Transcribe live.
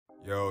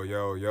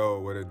Yo,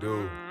 what it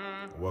do?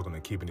 Welcome to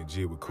Keeping It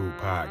G with Coop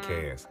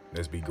podcast.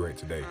 Let's be great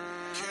today.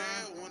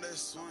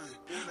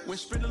 When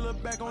Sprinter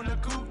look back on the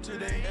coupe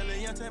today,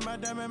 Elian take my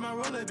diamond, my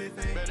roller big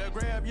thing. Better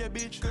grab your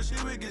bitch, cause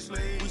she will get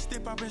slayed. We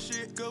stick poppin'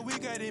 shit, cause we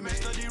got it, man.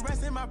 Study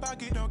rest in my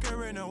pocket, don't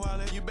carry no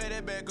wallet. You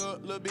better back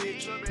up, little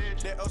bitch.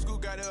 That old school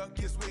got up,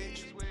 get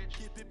switch.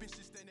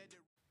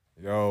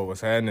 Yo,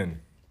 what's happening?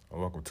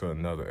 Welcome to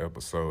another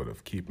episode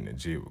of Keeping It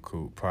G with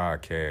Coop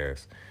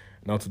podcast.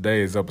 And on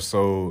today's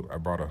episode, I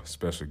brought a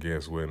special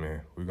guest with me.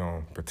 We're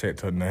going to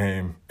protect her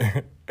name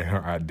and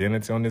her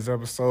identity on this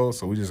episode,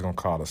 so we're just going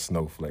to call her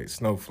Snowflake.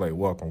 Snowflake,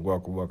 welcome.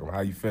 How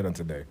you feeling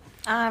today?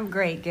 I'm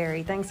great,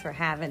 Gary. Thanks for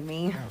having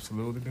me.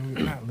 Absolutely. Then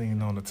we're not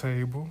leaning on the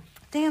table.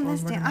 Damn,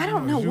 I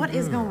don't know what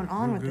is going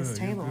on You with this good,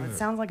 table. you It good.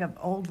 sounds like an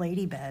old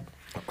lady bed.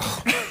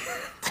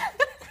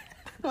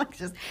 Like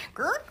just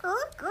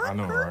I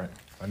know, right?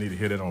 I need to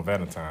hit it on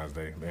Valentine's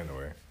Day, but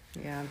anyway.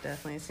 Yeah,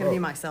 definitely. It's going to be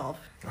myself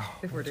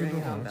if we're what you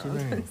doing it on doing? What you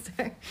Valentine's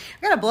Day.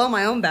 I got to blow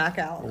my own back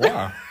out.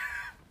 Why?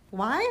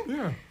 Why?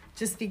 Yeah.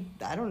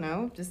 I don't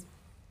know. Just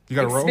You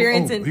got a rose?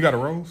 Experiencing- You got a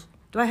rose?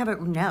 do I have a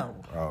no?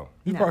 Oh.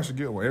 You No. probably should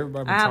get one.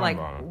 Everybody been I have talking like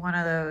about it. one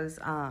of those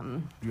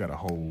You got a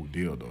whole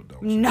deal, though,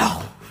 don't you?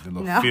 No. The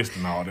little No. fist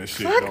and all that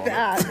shit. Fuck don't it?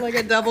 that. Like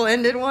a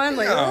double-ended one?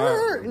 Like,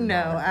 Yeah.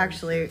 no,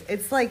 actually.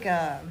 It's like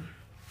a...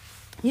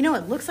 You know,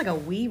 it looks like a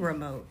Wii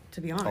remote,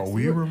 to be honest. A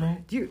Wii remote?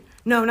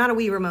 No, not a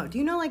Wii remote. Do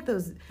you know, like,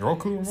 those...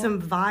 Roku remote? Some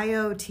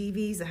Vio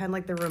TVs that had,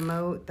 like, the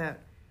remote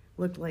that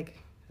looked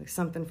like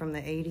something from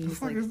the 80s. What the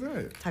fuck like, is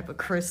that? type of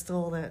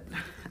crystal that...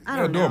 I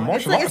Yeah, don't doing know.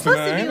 martial It's arts supposed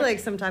in to there, be, ain't like,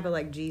 it? some type of,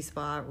 like,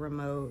 G-spot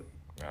remote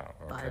Oh,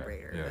 okay.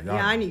 vibrator. y'all-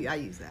 I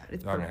use that.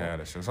 It's Y'all can purple. have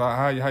that shit. So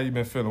how you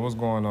been feeling? What's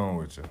going on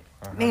with you?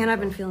 Man, I've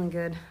been feeling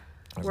good.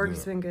 That's Work's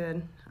good. been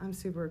good. I'm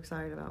super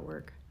excited about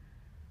work.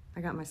 I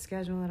got my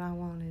schedule that I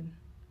wanted.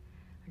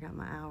 I got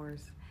my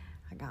hours.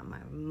 I got my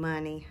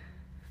money.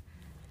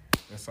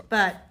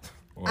 But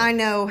What? I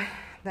know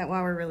that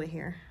while we're really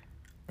here,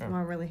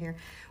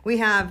 we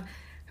have,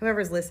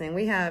 whoever's listening,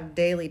 we have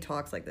daily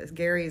talks like this.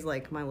 Gary's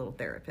like my little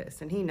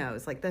therapist, and he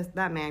knows, like,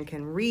 that man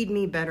can read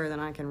me better than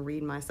I can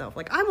read myself.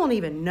 Like, I won't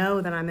even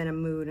know that I'm in a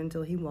mood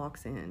until he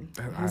walks in.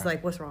 He's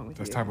like, what's wrong with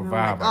you? That's type of And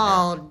I'm vibe like,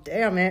 I oh,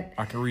 damn it.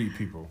 I can read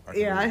people. I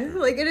can Yeah, read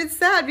people. like, and it's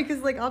sad because,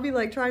 like, I'll be,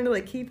 like, trying to,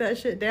 like, keep that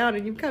shit down,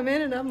 and you come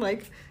in, and I'm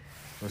like...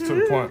 It's to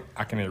the point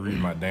I can't even read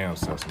my damn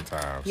self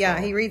sometimes. Yeah,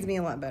 so. he reads me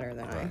a lot better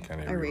than I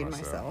can't even I read read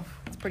myself. myself.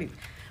 It's pretty...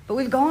 But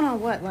we've gone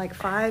on, what, like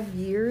 5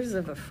 years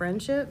of a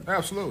friendship?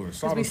 Absolutely.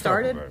 Because we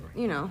started,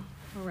 you know,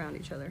 around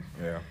each other.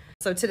 Yeah.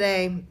 So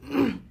today,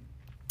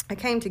 I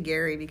came to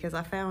Gary because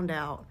I found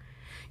out...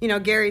 You know,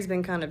 Gary's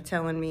been kind of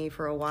telling me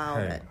for a while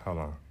Hey, that... hold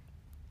on.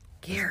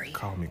 Gary.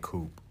 Call me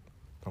Coop.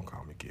 Don't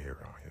call me Gary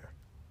on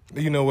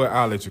here. You know what?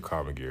 I'll let you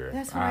call me Gary.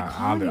 That's what I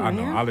call you, I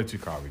know. man. I'll let you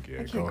call me I Gary.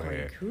 can't Go call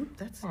ahead. you Coop.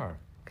 That's... All right.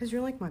 Because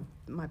you're like my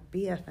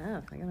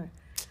BFF.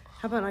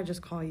 How about I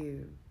just call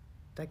you...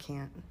 I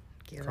can't.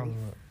 Gary. Call me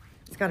what?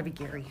 It's got to be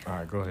Gary. All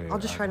right, go ahead. I'll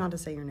just try not to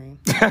say your name.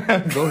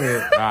 Go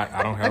ahead.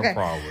 I don't have Okay. a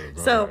problem with it.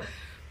 Go So, ahead.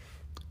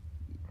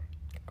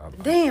 I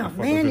damn, fucked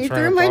man, with you your threw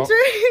train my of thought.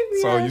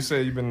 dream. So Yeah. you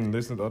said you've been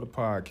listening to other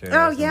podcasts.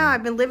 Oh yeah,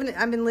 and-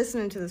 I've been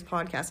listening to this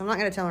podcast. I'm not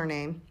going to tell her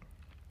name,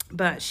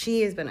 but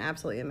she has been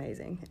absolutely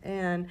amazing.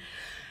 And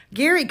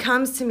Gary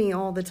comes to me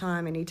all the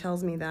time, and he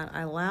tells me that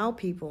I allow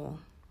people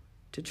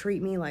to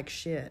treat me like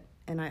shit,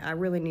 and I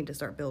really need to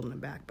start building a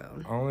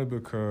backbone. Only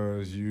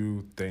because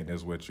you think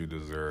that's what you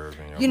deserve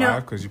in your You know-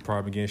 life, because you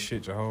probably getting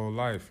shit your whole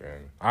life,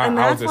 and I And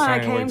was that's the what I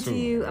same way came too. to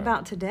you Yeah.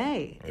 about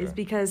today, is Yeah.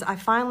 because I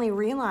finally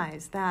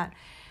realized that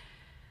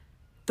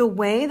the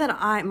way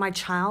that my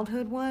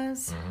childhood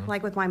was, Mm-hmm.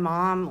 like with my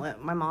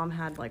mom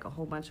had like a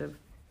whole bunch of,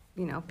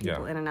 you know,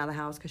 people Yeah. in and out of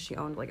the house because she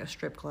owned like a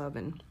strip club,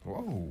 and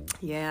Whoa,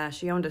 yeah,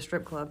 she owned a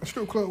strip club a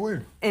strip club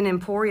where? in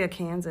Emporia,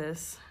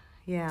 Kansas.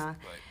 Yeah.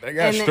 They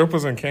got And then-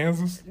 strippers in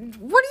Kansas.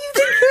 What do you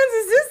think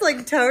Kansas is,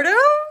 like Toto?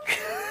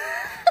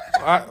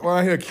 When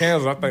I hear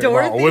Kansas, I think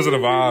Dorothy? about Wizard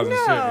of Oz and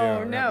no, shit.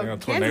 Yeah, no. they got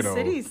Kansas tornadoes.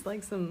 City's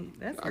like some.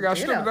 That's I got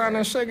good strippers out down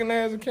there. there shaking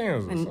ass in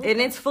Kansas. And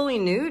it's fully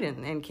nude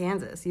in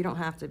Kansas. You don't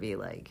have to be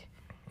like,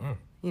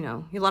 you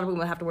know, a lot of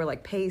people have to wear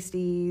like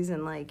pasties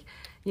and like,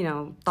 you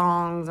know,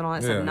 thongs and all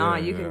that Yeah, stuff. Nah,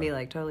 yeah, you yeah. can be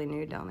like totally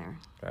nude down there.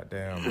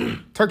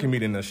 Goddamn turkey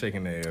meat in there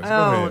shaking their ass. Go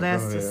Oh, ahead,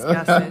 that's go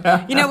ahead.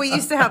 disgusting. You know, we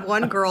used to have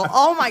one girl.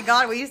 Oh my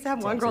God, we used to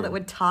have one girl to that me.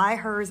 would tie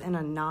hers in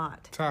a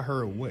knot. Tie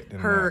her what? in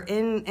Her that?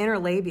 inner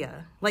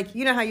labia. Like,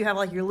 you know how you have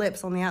like your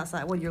lips on the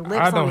outside? Well, your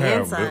lips I don't on the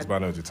have inside. lips, but I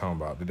know what you're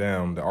talking about.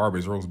 The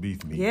Arby's roast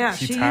beef meat. Yeah,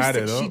 she tied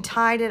it up. She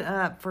tied it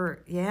up for,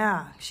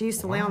 yeah. She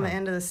used to lay on the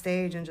end of the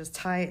stage and just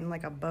tie it in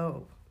like a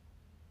bow.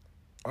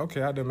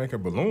 Okay, I did make a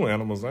balloon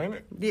animals, ain't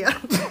it? Yeah.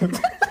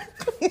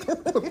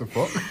 What the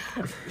fuck?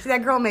 See,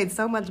 that girl made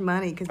so much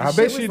money because the I shit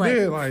bet was she like,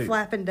 did, like-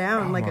 flapping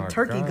down Oh like a my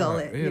turkey God,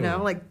 gullet, you know?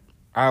 ew. Like,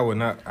 I would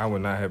not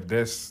have.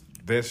 That's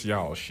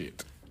y'all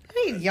shit. I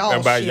need y'all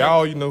And by shit.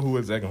 y'all, you know who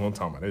exactly who I'm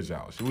talking about. That's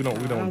y'all shit. We don't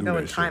I do don't go that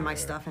and shit, tie my man.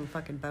 stuff in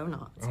fucking bow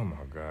knots. Oh my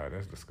God,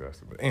 that's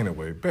disgusting. But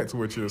anyway, back to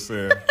what you were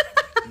saying.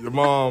 Your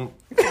mom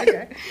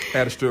Okay.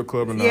 had a strip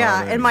club and all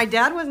Yeah, that. and my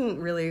dad wasn't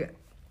really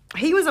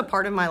he was a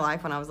part of my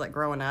life when I was like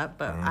growing up,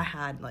 but I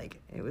had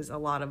like, it was a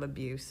lot of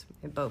abuse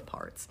in both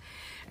parts.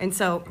 And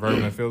so.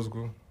 Verbal and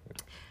physical?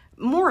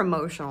 More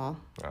emotional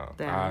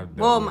than, I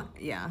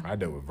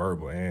dealt with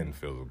verbal and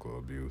physical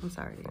abuse. I'm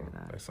sorry to hear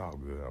that. It's all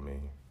good. I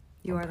mean.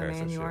 You are the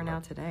man you are now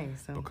today.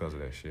 So because of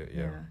that shit,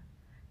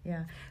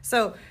 yeah.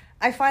 So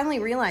I finally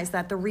realized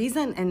that the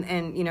reason,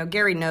 and you know,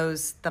 Gary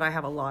knows that I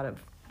have a lot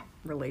of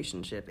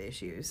relationship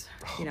issues.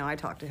 You know, I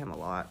talk to him a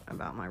lot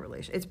about my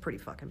relationship. It's pretty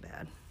fucking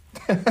bad.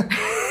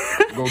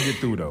 Go get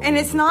through though. And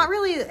it's not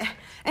really,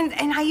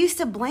 and I used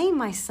to blame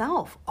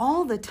myself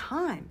all the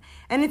time.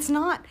 And it's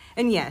not,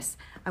 and yes,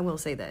 I will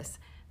say this,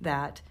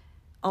 that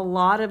a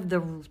lot of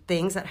the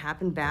things that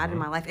happen bad in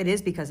my life, it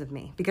is because of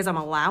me, because I'm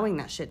allowing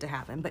that shit to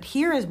happen. But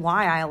here is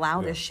why I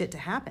allow this shit to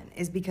happen,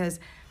 is because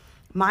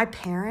my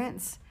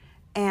parents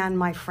and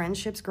my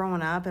friendships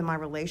growing up and my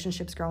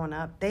relationships growing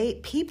up,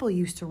 people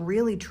used to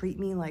really treat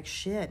me like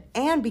shit.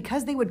 And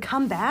because they would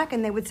come back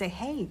and they would say,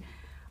 hey,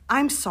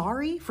 I'm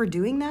sorry for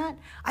doing that,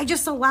 I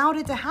just allowed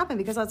it to happen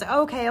because I was like,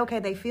 okay,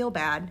 they feel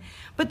bad.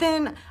 But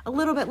then a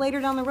little bit later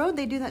down the road,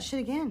 they do that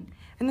shit again.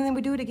 And then they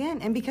would do it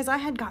again. And because I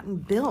had gotten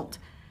built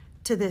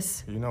to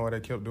this. You know why they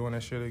kept doing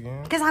that shit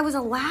again? Because I was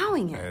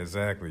allowing it.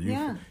 Exactly.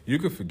 You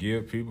could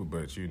forgive people,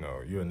 but you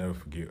know, you'll never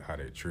forget how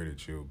they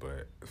treated you.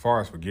 But as far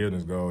as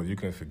forgiveness goes, you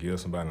can forgive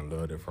somebody and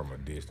love them from a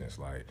distance.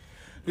 Like,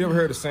 you ever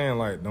heard the saying,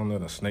 like, don't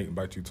let a snake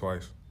bite you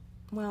twice?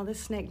 Well,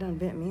 this snake done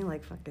bit me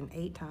like fucking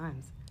 8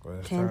 times.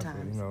 Well, 10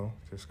 times. You know,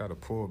 just got to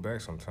pull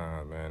back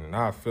sometimes, man. And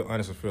I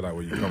honestly feel like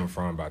where you're coming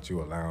from about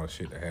you allowing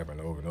shit to happen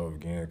over and over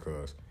again,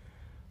 because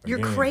you're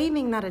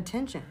craving that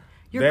attention.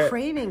 You're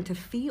craving to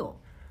feel.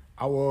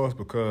 I was,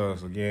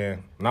 because,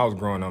 again, when I was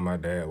growing up, my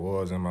dad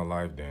was in my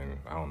life. Then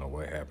I don't know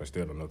what happened.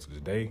 Still don't know to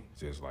this day.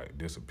 Just, like,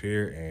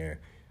 disappeared. And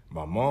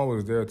my mom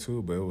was there,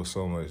 too, but it was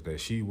so much that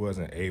she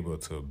wasn't able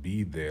to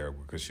be there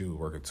because she was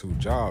working 2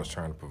 jobs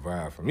trying to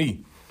provide for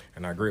me.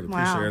 And I greatly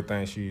appreciate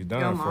everything she's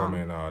done for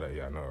me and all that.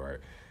 Yeah, I know, right?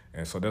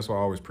 And so that's why I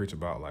always preach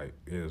about, like,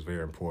 it is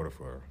very important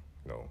for,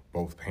 you know,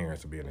 both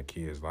parents to be in the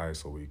kids' life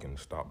so we can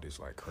stop this,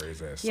 like,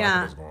 crazy-ass cycle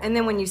that's going on. And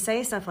then when you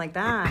say stuff like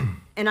that,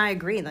 and I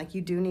agree, like,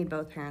 you do need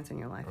both parents in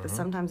your life, but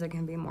sometimes it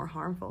can be more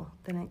harmful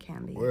than it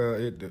can be. Well,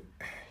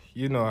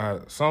 you know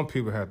how some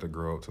people have to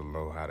grow up to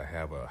know how to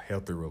have a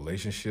healthy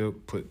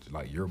relationship, put,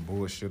 like, your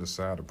bullshit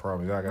aside, the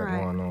problems y'all got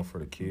going on for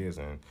the kids,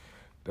 and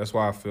that's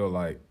why I feel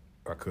like,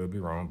 I could be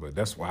wrong, but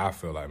that's why I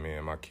feel like me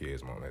and my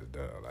kids' mom has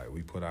done. Like,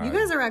 we put our... You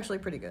guys are actually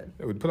pretty good.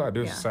 Yeah, we put our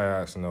different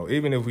sides, you know.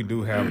 Even if we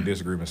do have a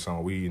disagreement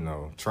song, we, you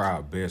know, try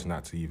our best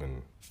not to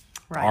even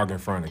argue in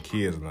front of the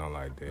kids and nothing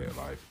like that.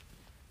 Like,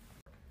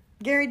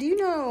 Gary, do you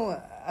know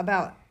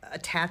about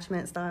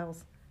attachment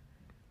styles?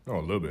 I know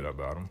a little bit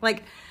about them.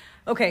 Like,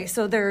 okay,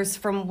 so there's,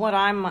 from what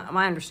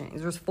my understanding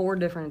is, there's 4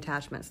 different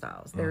attachment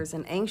styles. There's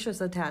an anxious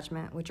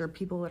attachment, which are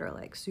people that are,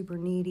 like, super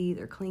needy,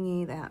 they're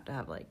clingy, they have to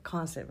have, like,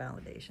 constant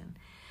validation.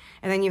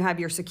 And then you have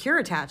your secure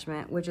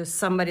attachment, which is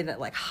somebody that,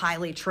 like,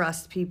 highly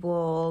trusts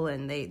people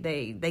and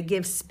they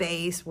give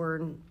space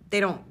where they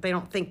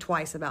don't think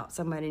twice about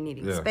somebody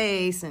needing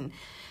space. And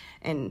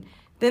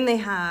then they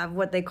have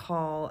what they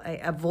call a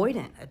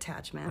avoidant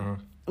attachment,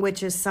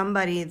 which is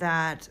somebody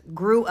that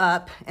grew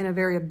up in a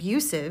very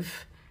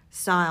abusive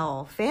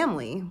style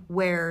family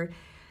where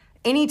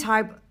any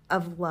type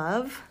of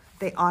love,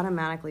 they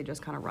automatically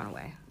just kind of run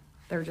away.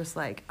 They're just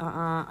like,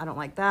 I don't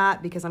like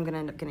that because I'm going to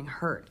end up getting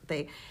hurt.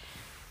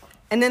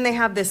 And then they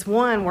have this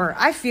one where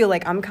I feel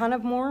like I'm kind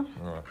of more,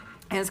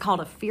 and it's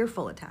called a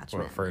fearful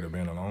attachment. What, afraid of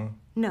being alone?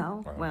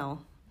 No. Oh.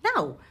 Well,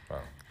 no. Oh.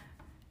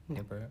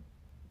 No.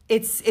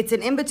 It's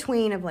an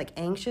in-between of, like,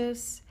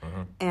 anxious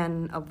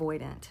and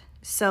avoidant.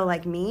 So,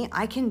 like me,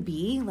 I can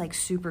be, like,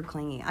 super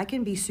clingy. I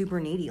can be super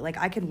needy. Like,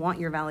 I could want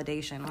your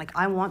validation. Like,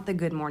 I want the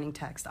good morning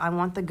text. I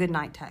want the good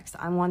night text.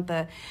 I want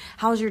the,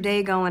 how's your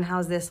day going?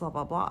 How's this? Blah,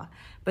 blah, blah.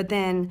 But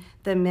then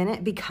the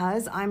minute,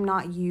 because I'm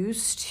not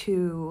used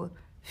to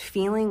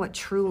feeling what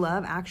true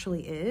love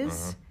actually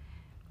is,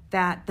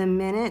 that the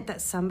minute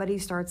that somebody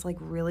starts, like,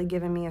 really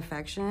giving me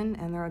affection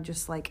and they're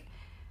just like,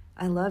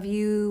 I love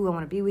you, I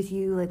want to be with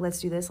you, like,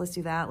 let's do this, let's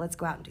do that, let's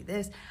go out and do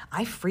this,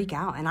 I freak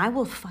out and I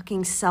will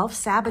fucking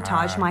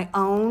self-sabotage my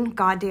own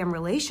goddamn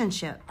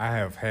relationship. I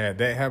have had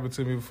that happen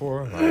to me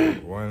before.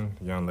 Like, one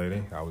young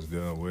lady I was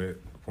dealing with,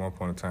 at one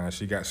point in time,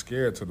 she got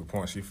scared to the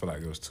point she felt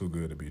like it was too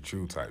good to be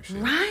true type shit.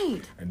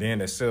 Right. And then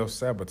that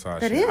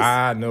self-sabotage that shit. Is.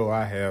 I know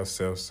I have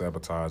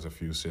self-sabotaged a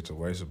few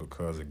situations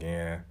because,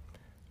 again,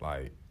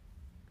 like,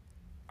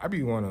 I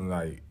be wondering,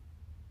 like,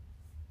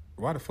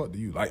 why the fuck do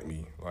you like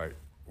me? Like,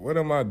 what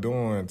am I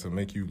doing to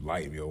make you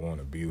like me or want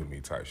to be with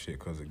me type shit?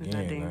 Because,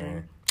 again,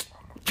 man.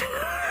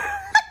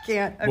 I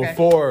can't. Okay.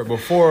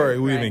 Before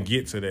we even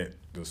get to that,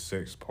 the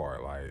sex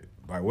part, like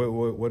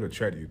what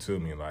attracted you to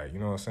me? Like, you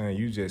know what I'm saying?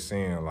 You just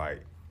saying,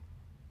 like,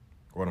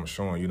 what I'm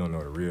showing, you don't know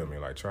the real me.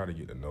 Like, try to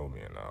get to know me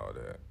and all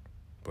that.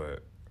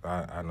 But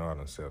I know I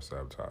done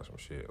self-sabotage some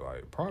shit.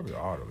 Like, probably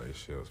all the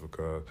relationships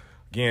because,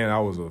 again, I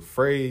was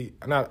afraid.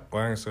 I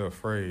ain't so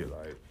afraid.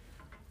 Like,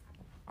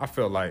 I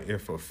felt like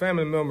if a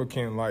family member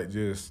can, like,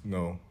 just, you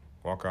know,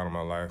 walk out of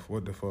my life.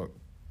 What the fuck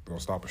gonna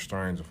stop a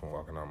stranger from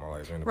walking out of my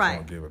life? And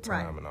Right. give it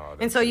time and all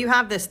that. And so you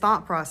have this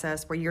thought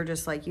process where you're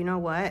just like, you know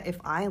what? If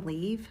I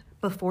leave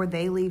before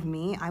they leave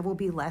me, I will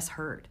be less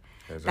hurt.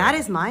 Exactly. That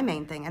is my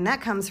main thing. And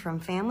that comes from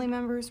family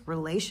members,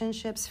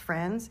 relationships,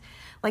 friends.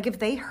 Like if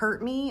they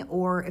hurt me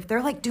or if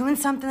they're like doing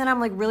something that I'm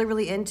like really,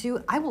 really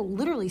into, I will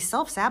literally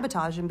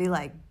self-sabotage and be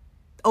like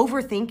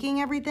overthinking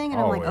everything. And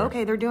I'm like, Always.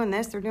 okay, they're doing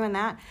this, they're doing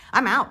that.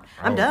 I'm out.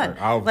 I'm done.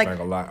 I like, think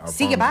a lot.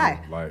 see you, bye.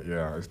 Like,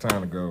 yeah, it's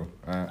time to go.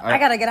 I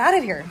got to get out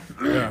of here.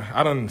 Yeah,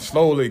 I done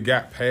slowly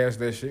got past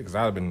that shit because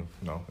I've been,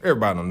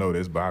 everybody don't know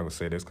this, but I would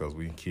say this because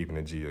we keeping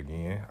the G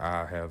again.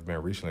 I have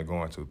been recently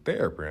going to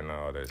therapy and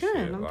all that Good,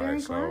 shit. I'm like,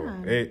 very so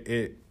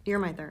glad. You're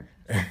my third.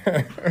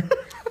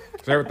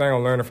 so everything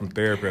I'm learning from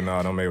therapy and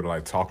all, I'm able to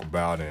like talk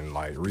about and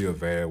like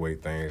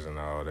reevaluate things and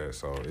all that.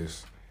 So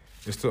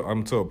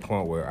I'm to a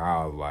point where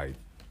I've like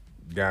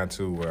gotten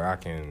to where I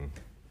can,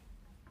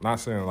 not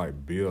saying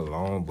like be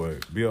alone,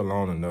 but be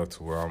alone enough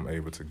to where I'm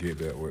able to get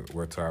that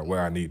where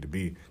I need to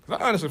be.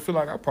 Because I honestly feel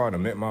like I probably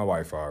met my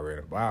wife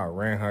already, but I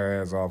ran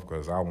her ass off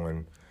because I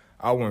wasn't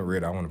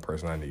ready. I wasn't the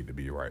person I need to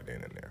be right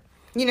then and there.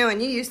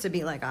 And you used to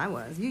be like I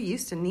was. You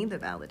used to need the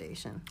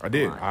validation. I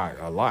did.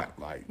 A lot.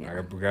 Like,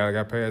 I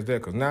got past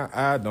that because now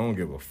I don't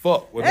give a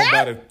fuck what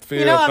nobody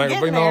feel. I'm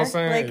think. You know what I'm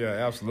saying? Like,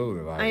 yeah,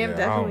 absolutely. Like, I am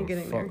definitely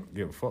getting there.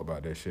 Give a fuck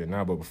about that shit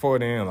now. But before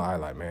then,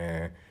 like,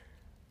 man,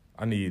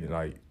 I need,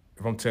 like,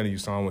 if I'm telling you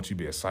something, I want you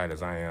to be excited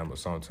as I am. But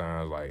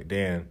sometimes, like,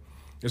 then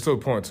it's to a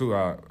point, too,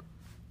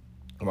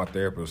 my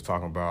therapist was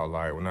talking about,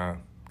 like, when I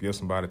tell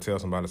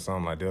somebody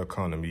something, like, they'll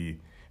come to me,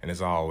 and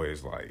it's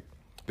always, like,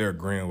 they're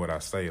agreeing with what I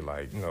say.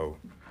 Like,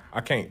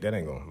 that ain't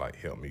gonna, like,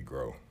 help me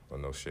grow or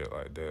no shit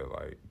like that.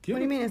 Like, what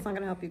do you mean it's not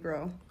gonna help you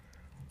grow?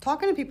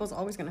 Talking to people is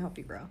always gonna help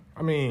you grow.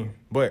 I mean,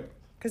 but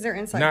because their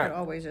insight could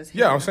always just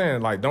I'm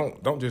saying, like,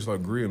 don't just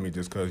agree with me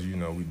just because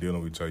we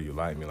dealing with each other. You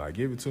like me, like,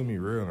 give it to me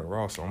real and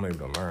raw, so I'm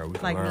able to learn. We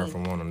can learn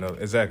from one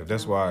another. Exactly.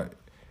 That's why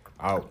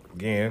I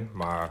plan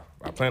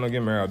on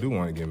getting married. I do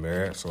want to get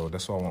married, so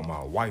that's why I want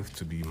my wife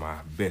to be my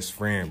best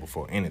friend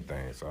before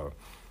anything. So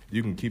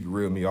you can keep it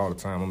real with me all the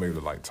time. I'm able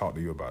to like talk to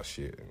you about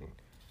shit, and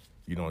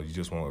you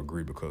just won't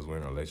agree because we're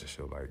in a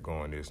relationship, like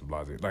going this and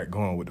blah, like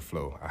going with the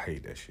flow. I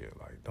hate that shit.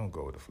 Like, don't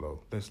go with the flow.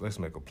 Let's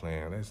make a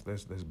plan.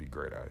 Let's be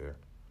great out here.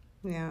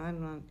 Yeah,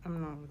 I'm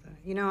not with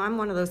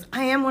that.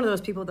 I am one of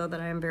those people though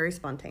that I am very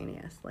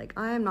spontaneous. Like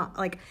I am not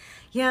like,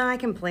 yeah, I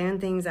can plan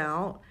things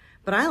out,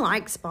 but I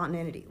like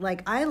spontaneity.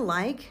 Like I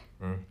like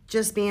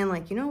just being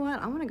like, you know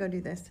what, I want to go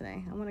do this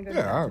today. I want to go.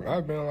 Yeah,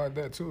 I've been like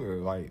that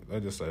too. Like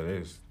let's just say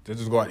this, they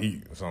just go out and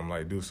eat or something,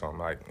 like do something.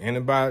 Like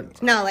anybody.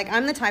 No, like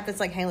I'm the type that's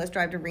like, hey, let's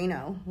drive to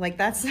Reno. Like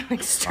that's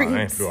extreme.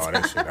 I ain't do all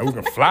that shit. We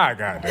can fly,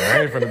 goddamn.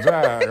 I ain't finna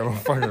drive to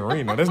fucking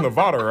Reno. That's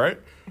Nevada, right?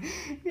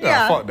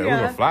 Yeah, fuck that. We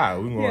can fly.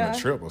 We can go on a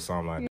trip or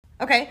something like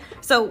that. Okay,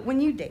 so when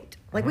you date,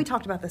 like we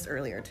talked about this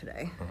earlier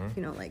today,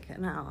 like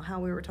how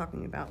we were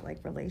talking about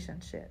like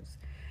relationships.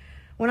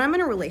 When I'm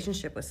in a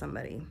relationship with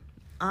somebody,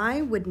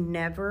 I would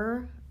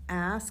never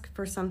ask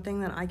for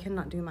something that I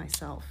cannot do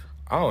myself.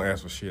 I don't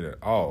ask for shit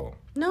at all.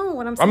 No,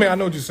 what I'm saying. I mean, I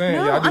know what you're saying.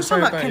 No, yeah, I'm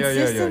talking about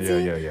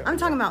consistency. Yeah. I'm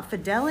talking about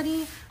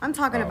fidelity. I'm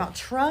talking about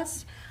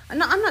trust. I'm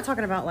not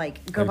talking about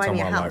like go buy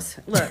me a house.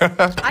 Look,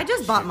 I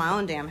just bought my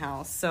own damn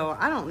house, so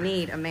I don't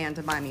need a man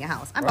to buy me a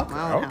house. I bought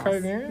my own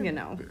house.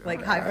 Then.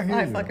 Like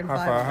high fucking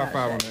five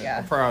on that. Yeah.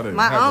 I'm proud of it.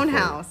 My own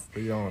house.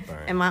 Do your own thing.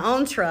 And my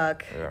own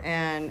truck,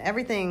 and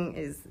everything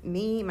is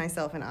me,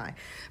 myself, and I.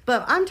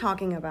 But I'm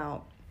talking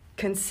about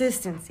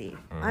consistency.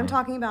 I'm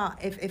talking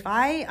about if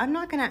I'm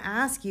not going to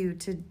ask you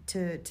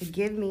to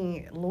give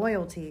me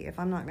loyalty if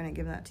I'm not going to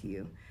give that to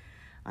you.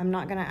 I'm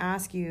not going to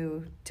ask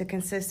you to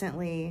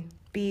consistently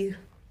be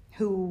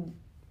who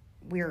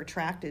we're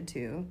attracted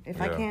to if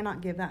I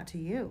cannot give that to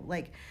you.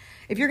 Like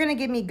if you're going to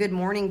give me good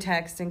morning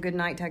text and good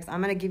night text,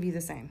 I'm going to give you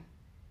the same.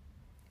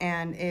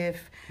 And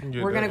if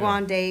we're going to go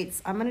on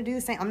dates, I'm going to do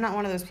the same. I'm not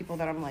one of those people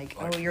that I'm like,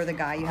 oh, you're the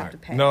guy, you have to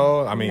pay.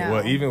 No, I mean,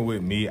 well, even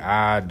with me,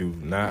 I do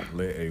not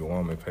let a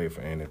woman pay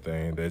for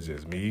anything. That's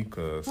just me.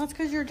 That's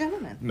because you're a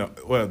gentleman. No,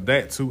 well,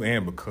 that too,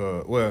 and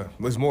because, well,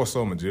 it's more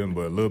so my gym,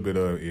 but a little bit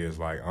of it is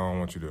like, I don't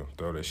want you to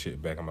throw that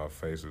shit back in my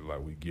face. It's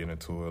like we get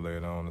into it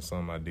later on or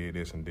something. I did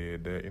this and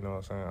did that. You know what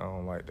I'm saying? I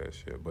don't like that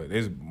shit. But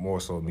it's more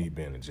so me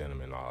being a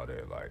gentleman and all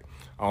that. Like,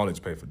 I only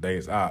just pay for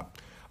dates. I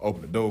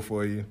open the door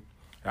for you.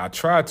 I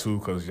try to,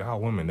 because y'all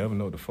women never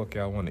know what the fuck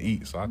y'all want to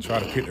eat. So I try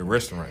to pick the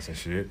restaurants and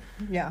shit.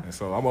 Yeah. And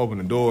so I'm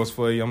opening the doors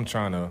for you. I'm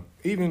trying to,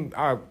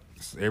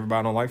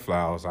 everybody don't like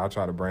flowers. I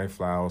try to bring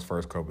flowers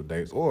first couple of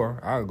dates. Or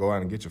I'll go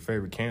out and get your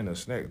favorite candy or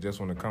snack just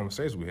when the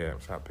conversation we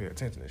have. So I pay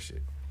attention to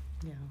shit.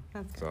 Yeah,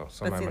 that's so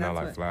somebody might not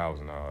like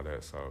flowers and all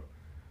that. So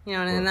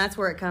and that's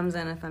where it comes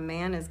in. If a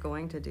man is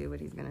going to do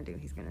what he's going to do,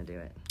 he's going to do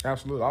it.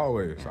 Absolutely,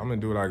 always. I'm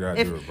going to do what I got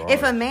to do.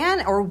 If a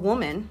man or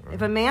woman,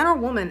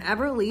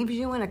 ever leaves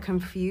you in a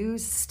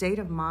confused state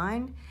of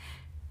mind,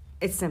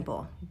 it's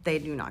simple. They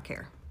do not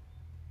care.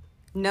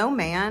 No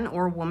man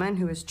or woman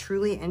who is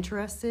truly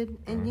interested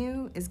in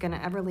you is going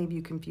to ever leave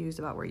you confused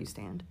about where you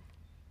stand.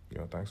 You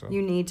don't think so?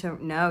 You need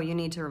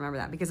to remember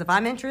that, because if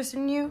I'm interested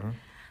in you,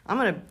 I'm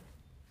gonna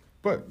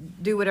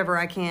do whatever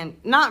I can.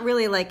 Not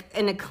really like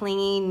in a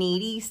clingy,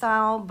 needy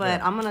style,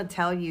 but I'm gonna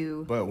tell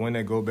you. But when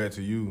they go back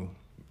to you,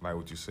 like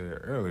what you said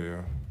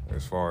earlier,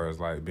 as far as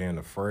like being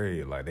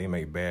afraid, like they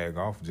may bag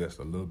off just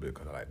a little bit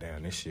because like,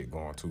 damn, this shit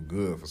going too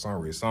good for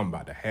some reason, something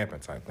about to happen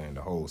type thing.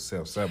 The whole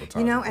self-sabotage.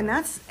 You know, and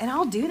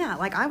I'll do that.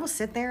 Like I will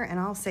sit there and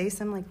I'll say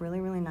some like really,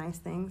 really nice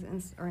things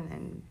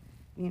and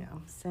you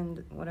know,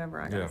 send whatever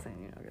I gotta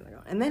send, you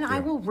know, and then I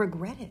will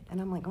regret it, and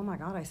I'm like, oh my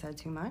God, I said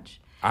too much.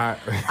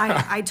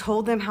 I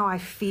told them how I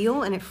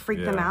feel, and it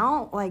freaked them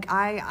out. Like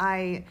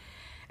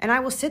and I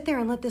will sit there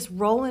and let this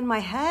roll in my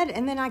head,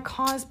 and then I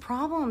cause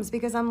problems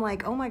because I'm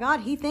like, oh my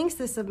God, he thinks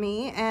this of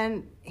me,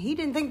 and he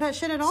didn't think that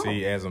shit at all.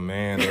 See, as a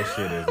man, that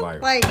shit is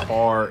like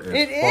hard as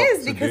it fuck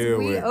is to because deal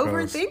we with,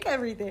 overthink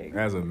everything.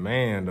 As a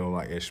man, though,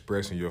 like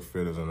expressing your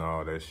feelings and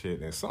all that shit,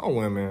 and some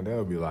women,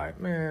 they'll be like,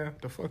 man,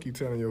 the fuck you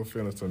telling your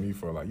feelings to me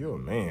for? Like, you're a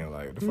man.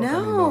 Like, the fuck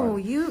no,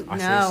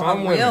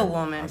 a real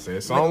woman. I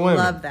said some women.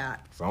 Love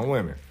that. Some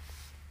women.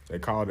 They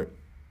called it,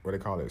 what they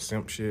call it,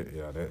 simp shit?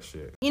 Yeah, that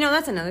shit. You know,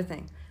 that's another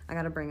thing I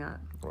gotta bring up.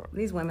 What?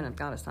 These women have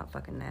gotta stop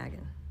fucking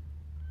nagging.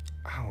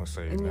 I don't want to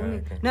say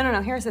nagging.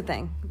 No. Here's the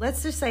thing.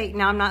 Let's just say,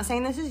 now I'm not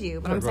saying this is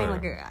you, but I'm saying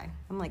like a guy.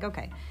 I'm like,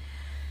 okay,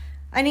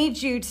 I need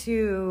you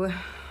to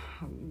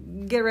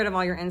get rid of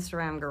all your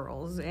Instagram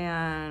girls,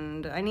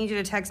 and I need you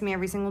to text me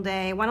every single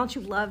day. Why don't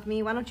you love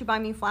me? Why don't you buy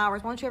me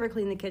flowers? Why don't you ever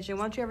clean the kitchen?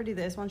 Why don't you ever do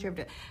this? Why don't you ever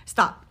do it?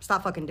 Stop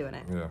fucking doing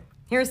it. Yeah.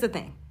 Here's the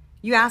thing.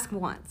 You ask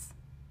once,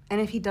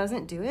 and if he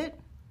doesn't do it,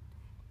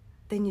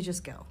 then you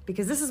just go,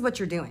 because this is what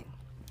you're doing.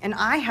 And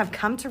I have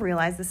come to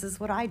realize this is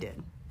what I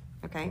did.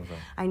 Okay?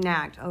 I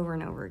nagged over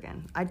and over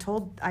again. I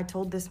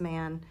told this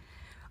man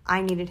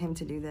I needed him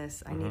to do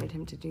this. I needed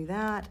him to do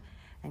that.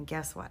 And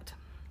guess what?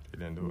 He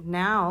didn't do it.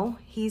 Now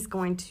he's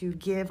going to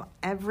give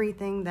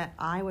everything that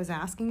I was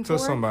asking for to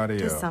somebody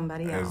else.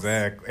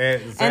 Exactly.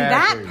 And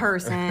that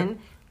person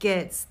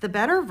gets the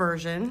better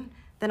version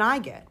than I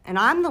get. And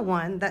I'm the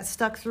one that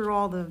stuck through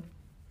all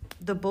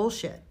the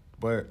bullshit.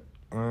 But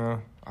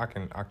I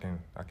can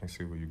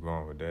see where you're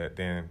going with that.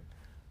 Then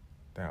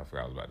I forgot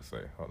what I was about to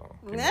say. Hold on.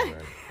 Give me a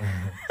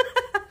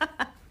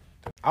minute.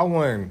 I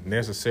wouldn't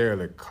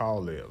necessarily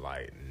call it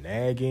like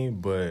nagging,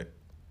 but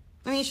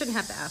I mean, you shouldn't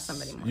have to ask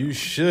somebody more. You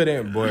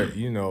shouldn't, but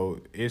you know,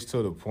 it's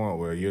to the point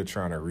where you're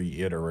trying to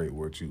reiterate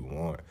what you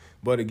want.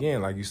 But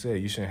again, like you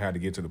said, you shouldn't have to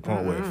get to the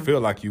point where it feel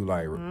like you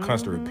like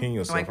constantly repeating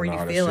yourself. Like where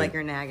you feel like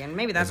you're nagging.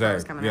 Maybe that's where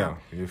it's coming out.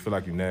 Yeah, you feel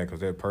like you're nagging because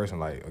that person,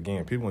 like,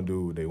 again, people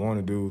do what they want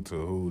to do to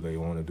who they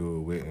want to do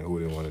it with and who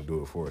they want to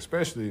do it for.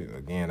 Especially,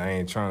 again, I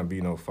ain't trying to be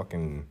no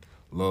fucking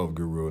love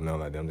guru or nothing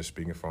like that. I'm just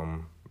speaking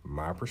from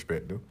my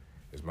perspective.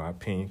 It's my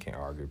opinion. Can't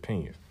argue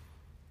opinions.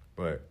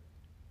 But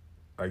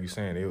like you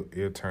saying,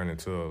 it'll turn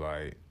into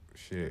like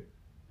shit.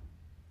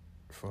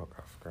 Fuck,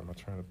 I forgot my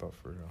train of thought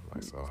for real. I'm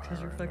like so high.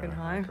 Because you're right fucking now.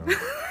 high.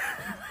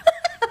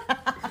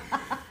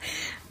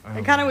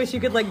 I kind of wish you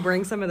could like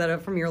bring some of that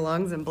up from your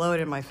lungs and blow it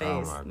in my face.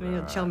 Oh my Maybe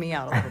it'll God. chill me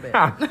out a little bit.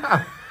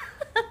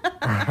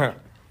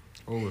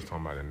 Who was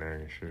talking about the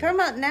nagging shit? Talking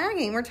about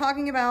nagging, we're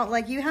talking about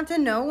like you have to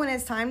know when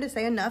it's time to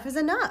say enough is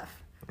enough.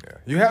 Yeah,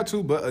 you have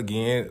to, but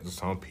again,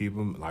 some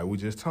people, like we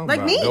just talking Like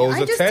about, me, those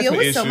I just deal attachment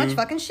with so much issues,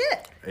 fucking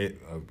shit.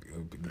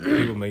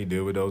 People may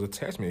deal with those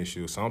attachment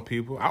issues. Some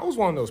people, I was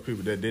one of those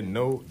people that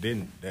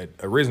that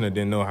originally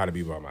didn't know how to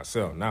be by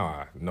myself. Now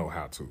I know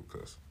how to,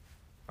 because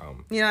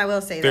You know, I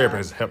will say therapy that.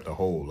 has helped a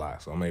whole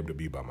lot, so I'm able to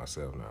be by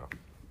myself now.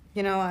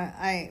 You know,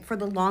 I for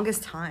the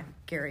longest time,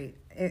 Gary,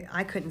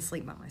 I couldn't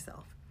sleep by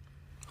myself.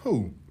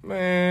 Who?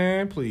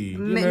 Man, please.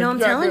 No, I'm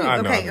telling you.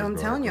 Okay, I'm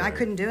this, telling you, bro. I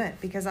couldn't do it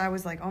because I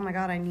was like, oh my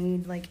God,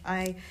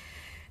 I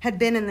had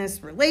been in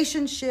this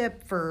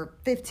relationship for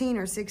 15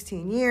 or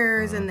 16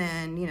 years, and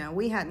then, you know,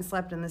 we hadn't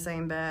slept in the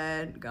same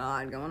bed,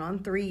 going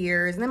on 3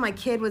 years, and then my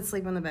kid would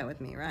sleep on the bed with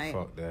me, right?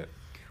 Fuck that.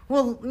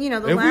 Well, you know,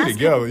 the If last we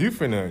together, you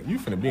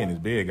finna be in this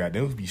bed,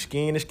 goddamn. We be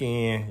skin to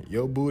skin,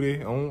 your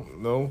booty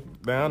on,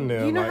 down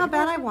there. Do you know like, how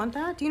bad I want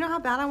that? Do you know how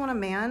bad I want a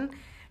man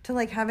to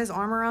like have his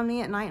arm around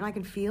me at night and I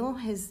can feel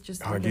his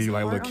just. I'll like, give his you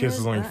like heart little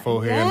kisses on your his-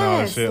 forehead and all that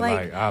Yes, shit.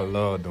 Like I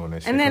love doing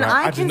that shit. And then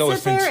I just can know sit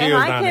it's send there and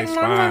chills I down can their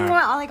spine.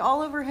 like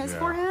all over his Yeah,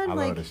 forehead. I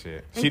like, love the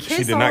shit. and She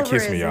kiss did all not over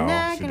kiss his me, y'all.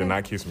 neck She and did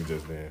not kiss me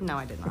just then. No,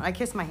 I did not. I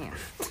kissed my hand.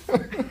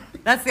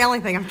 That's the only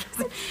thing I'm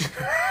kissing.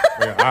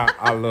 Yeah,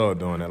 I love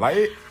doing that.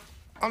 Like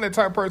I'm that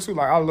type of person too.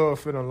 Like I love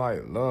feeling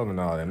like love and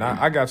all that. And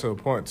I got to a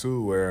point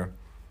too where,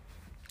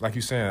 like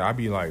you saying, I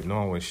be like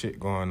knowing when shit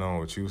going on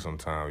with you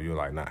sometimes. You're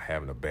like not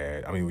having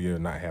you're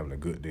not having a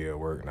good day at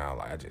work now.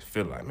 Like I just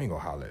feel like, I'm gonna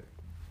holler at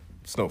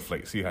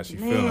Snowflake, see how she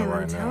feeling Man,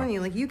 right I'm now. telling you,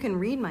 like you can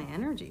read my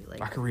energy.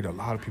 Like I can read a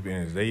lot of people's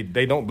energy.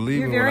 They don't believe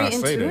You're me when very I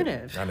say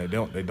intuitive. that.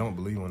 And they don't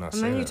believe when I say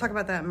and then that. you talk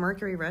about that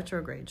Mercury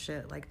retrograde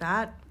shit. Like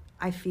that,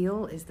 I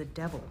feel is the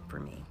devil for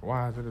me.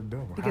 Why is it a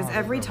devil? Because How is it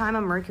every a devil? time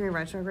a Mercury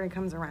retrograde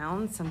comes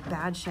around, some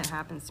bad shit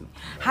happens to me.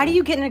 How do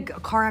you get in a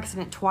car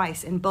accident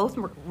twice in both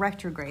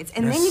retrogrades,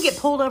 and then you get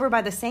pulled over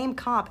by the same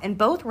cop in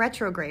both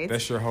retrogrades?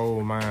 That's your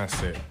whole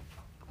mindset.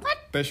 What?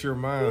 That's your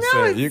mindset.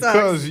 No, it sucks.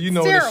 Because you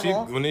know It's this shit,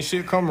 terrible. when this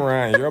shit come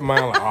around, your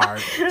mind like, all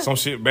right, some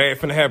shit bad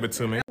finna happen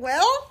to me.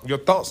 Well, Your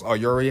thoughts are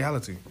your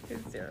reality.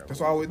 it's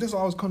terrible. This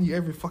always come to you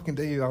every fucking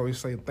day. I always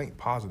say think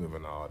positive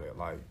and all that.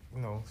 Like,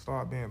 you know,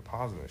 start being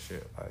positive and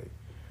shit. Like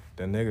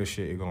that negative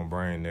shit is gonna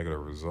bring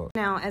negative results.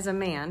 Now, as a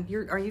man,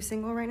 are you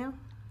single right now?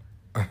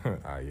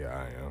 Yeah,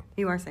 I am.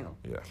 You are single.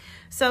 Yeah.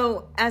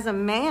 So, as a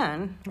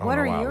man, don't what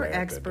know are why I your laughed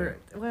at expert?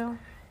 that. Well,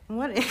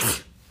 what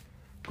is?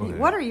 Go ahead.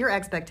 What are your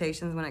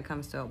expectations when it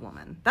comes to a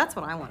woman? That's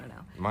what I want to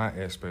know. My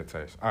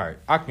expectation. All right,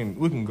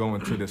 we can go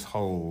into this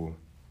whole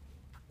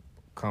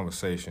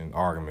conversation,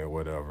 argument,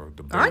 whatever.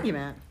 Debate.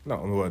 Argument?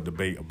 No,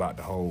 debate about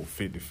the whole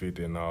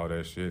 50-50 and all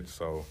that shit.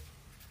 So,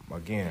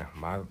 again,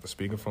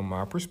 speaking from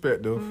my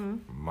perspective,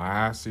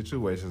 my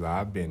situations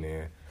I've been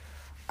in,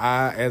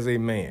 as a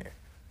man,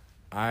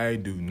 I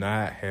do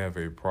not have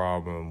a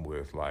problem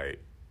with, like,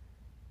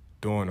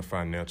 doing the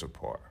financial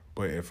part.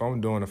 But if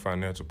I'm doing the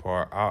financial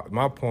part,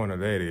 my point of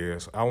that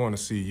is I want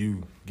to see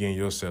you getting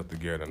yourself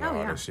together and all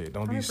that shit.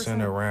 Don't be sitting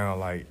 100%. around,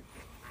 like,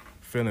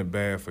 feeling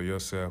bad for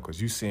yourself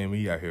because you seeing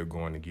me out here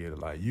going to get it.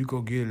 Like, you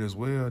go get it as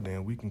well,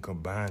 then we can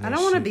combine that I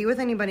don't want to shit be with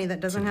anybody that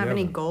doesn't have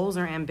any together. goals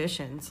or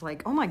ambitions.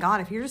 Like, oh my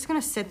God, if you're just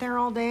going to sit there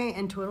all day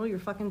and twiddle your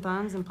fucking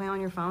thumbs and play on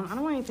your phone, I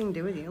don't want anything to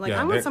do with you. Like,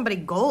 Yeah, I want that- somebody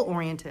goal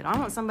oriented. I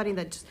want somebody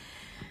that just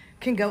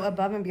can go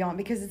above and beyond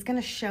because it's going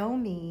to show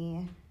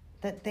me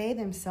that they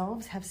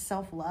themselves have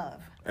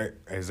self-love.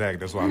 Exactly.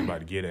 That's what I was about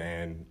to get at.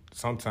 And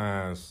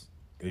sometimes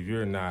if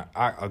you're not,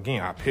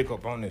 I pick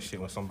up on this shit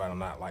when somebody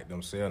not like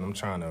themselves. I'm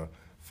trying to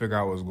figure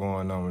out what's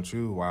going on with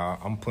you while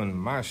I'm putting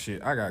my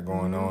shit I got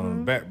going on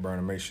the back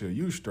burner, make sure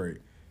you straight.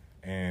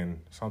 And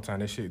sometimes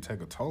that shit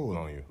take a toll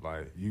on you.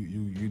 Like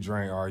you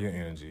drain all your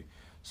energy.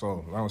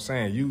 So like I'm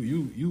saying,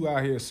 you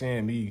out here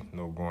seeing me, you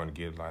know, going to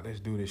get like, let's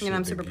do this shit And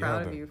I'm super together.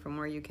 proud of you from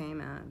where you came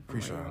at. from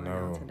Appreciate where it. you I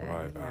are now know, today.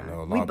 like, I know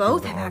a lot We of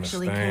both people have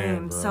actually understand,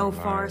 came bro, so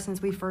far like-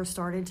 since we first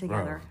started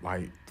together. Bro,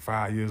 like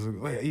 5 years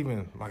ago,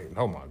 even like,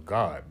 oh my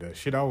God, the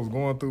shit I was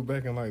going through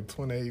back in like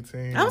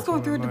 2018. I was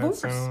going through a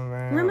 2019, divorce.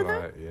 man, Remember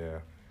that? like, yeah.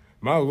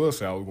 Might as well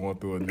say I was going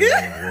through a damn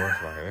divorce.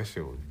 Like, that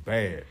shit was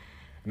bad.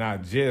 And I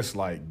just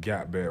like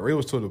got bad. It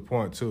was to the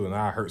point too, and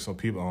I hurt some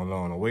people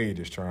along the way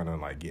just trying to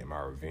like get my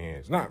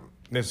revenge. Not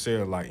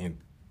necessarily like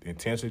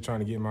intentionally trying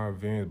to get my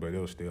revenge, but it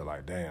was still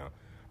like, damn,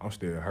 I'm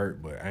still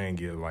hurt, but I ain't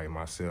give like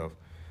myself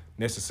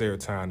necessary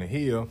time to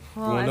heal.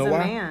 Well, You wanna as know a why?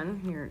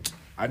 man, you're...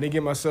 I didn't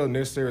give myself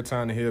necessary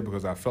time to heal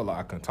because I felt like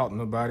I couldn't talk to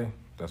nobody.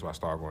 That's why I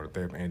started going to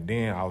therapy. And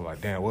then I was like,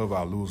 damn, what if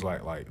I lose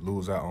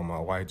out on my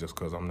wife just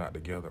because I'm not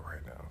together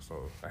right now? So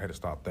I had to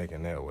stop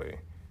thinking that way.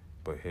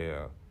 But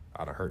hell,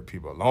 I done hurt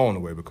people along the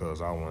way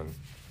because I wasn't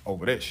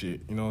over that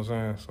shit. You know what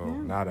I'm saying? So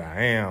now that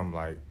I am,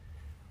 like,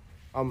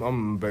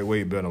 I'm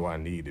way better than what I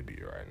need to be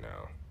right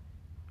now.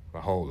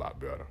 A whole lot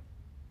better.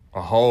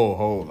 A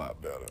whole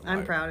lot better. I'm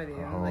Like, proud of you.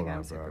 a whole Like, I'm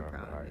lot super better.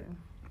 proud of Like,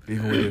 you.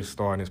 even with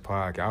starting this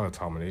podcast, I was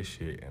talking this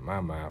shit in my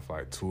mind for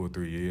like 2 or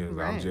 3 years.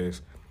 Right. I'm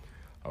just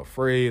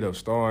afraid of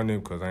starting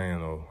it because I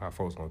ain't know how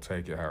folks gonna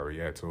take it, how I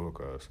react to it.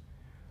 Because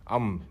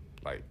I'm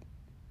like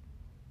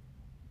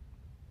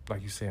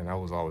you saying, I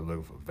was always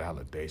looking for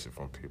validation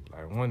from people.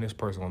 Like, one this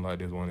person gonna like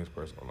this, one this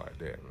person gonna like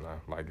that. And I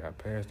like got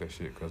past that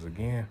shit because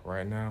again,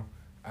 right now,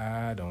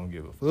 I don't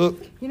give a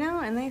fuck. You know,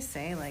 and they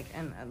say, like,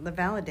 and the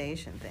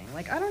validation thing.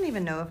 Like, I don't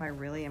even know if I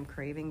really am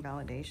craving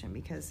validation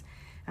because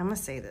I'm going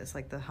to say this,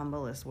 like, the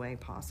humblest way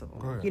possible.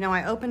 Go ahead. You know,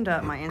 I opened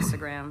up my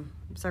Instagram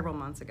several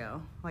months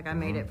ago. Like, I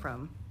made it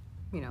from,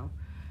 you know,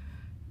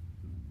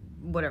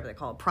 whatever they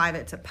call it,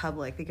 private to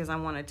public because I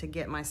wanted to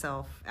get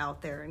myself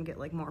out there and get,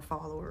 like, more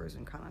followers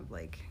and kind of,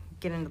 like,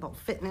 get into the whole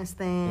fitness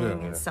thing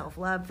and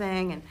self-love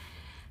thing. And,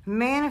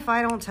 man, if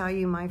I don't tell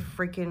you, my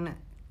freaking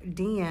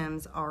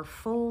DMs are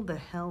full the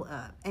hell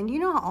up. And you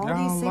know how all Y'all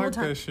these don't single like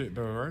time... that shit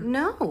though, right?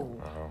 No.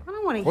 I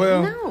don't want to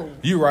Well, hear no.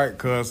 you right,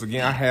 cuz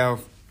again, I have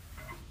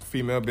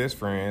female best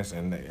friends,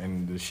 and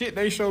the shit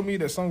they show me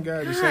that some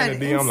guys be saying God,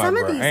 to DM, and I'm like, some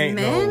of bro, these ain't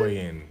men- no way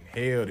in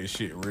hell this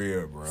shit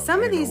real, bro. Some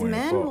of Ain't no these way in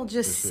men fuck will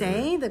just this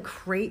shit real.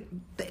 say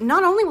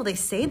not only will they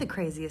say the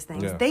craziest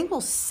things, Yeah. they will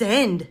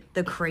send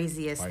the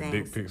craziest Like things.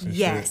 dick pics and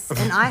yes. shit.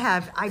 And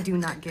I do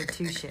not give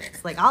two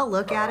shits. Like, I'll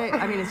look at it.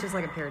 I mean, it's just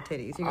like a pair of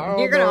titties. I You're don't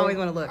going to know. always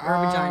want to look, or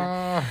a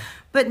vagina.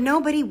 But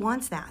nobody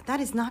wants that. That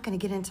is not going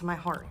to get into my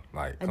heart.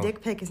 Like, a come-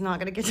 dick pic is not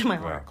going to get to my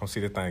Nah, heart. come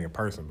see this thing in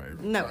person, baby.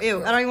 No,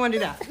 ew. I don't even want to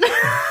do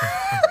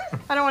that.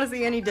 I don't want to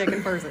see any dick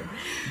in person.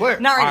 But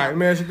Not right all now. right,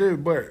 man, you do.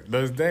 But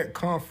does that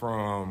come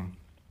from?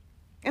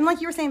 And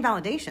like you were saying,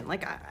 validation.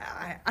 Like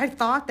I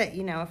thought that,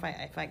 you know, if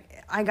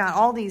I got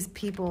all these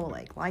people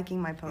like liking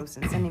my posts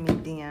and sending me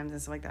DMs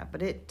and stuff like that,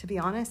 but to be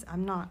honest,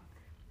 I'm not.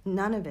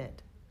 None of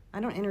it. I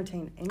don't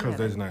entertain any Because of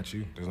that's it. not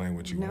you. That's not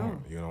what you No.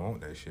 want. You don't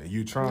want that shit.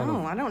 You trying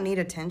No, to. I don't need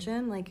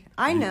attention. Like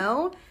I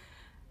know,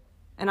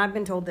 and I've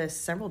been told this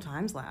several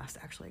times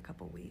actually a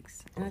couple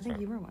weeks, and I think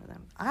you were one of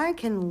them. I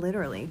can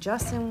literally,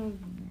 Justin,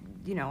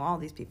 you know, all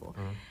these people.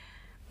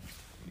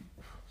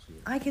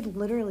 I could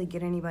literally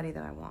get anybody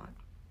that I want.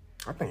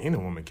 I think any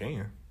woman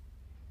can.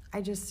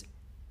 I just.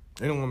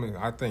 Any woman,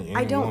 I think any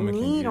I don't woman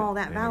can need get all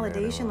that any man they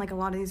validation want. like a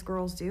lot of these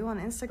girls do on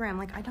Instagram.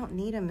 Like, I don't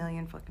need a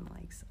million fucking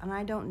likes. And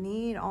I don't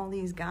need all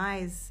these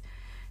guys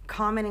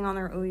commenting on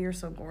their, oh, you're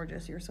so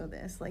gorgeous, you're so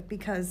this. Like,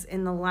 because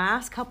in the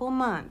last couple of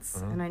months,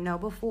 and I know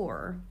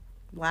before,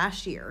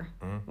 last year,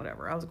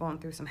 whatever, I was going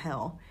through some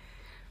hell.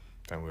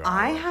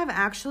 I have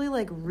actually,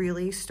 like,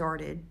 really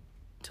started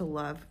to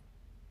love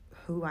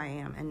who I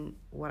am and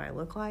what I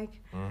look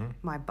like,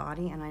 my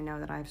body, and I know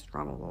that I've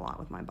struggled a lot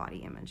with my body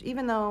image.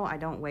 Even though I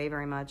don't weigh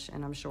very much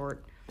and I'm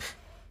short,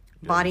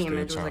 body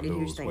image was like a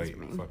huge thing for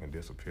me. Fucking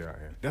disappear out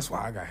here. That's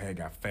why I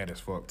got fat as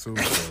fuck too.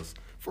 Because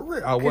for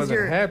real, I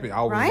wasn't happy.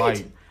 I was right?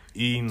 like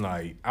eating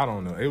like I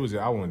don't know. It was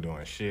I wasn't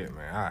doing shit,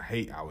 man.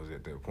 I was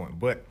at that point.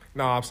 But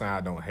no, I'm saying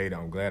I don't hate it.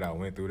 I'm glad I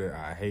went through that.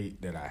 I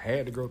hate that I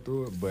had to go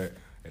through it, but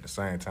at the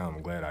same time,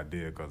 I'm glad I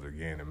did because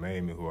again, it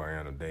made me who I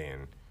am today.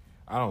 And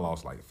I done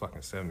lost like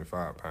fucking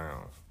 75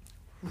 pounds.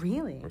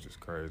 Really? Which is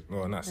crazy.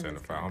 No, not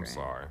 75. I'm great.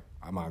 sorry.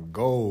 My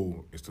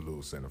goal is to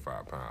lose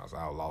 75 pounds.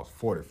 I lost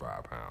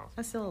 45 pounds.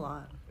 That's still a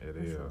lot. It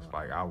is.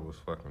 Like, I was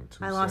fucking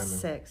 270. I lost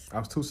 6. I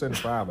was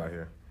 275 out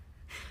here.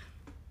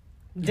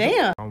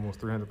 Damn. Almost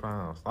 300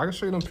 pounds. I can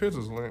show you them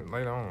pictures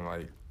later on.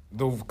 Like,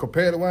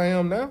 compared to where I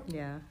am now,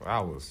 Yeah.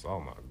 I was, oh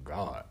my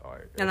God.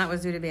 Like, And that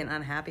was due to being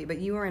unhappy. But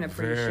you were in a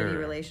pretty Very. shitty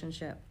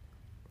relationship.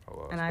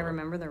 And I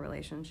remember the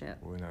relationship.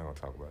 We're not going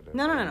to talk about that.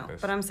 No.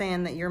 But I'm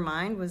saying that your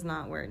mind was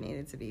not where it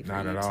needed to be for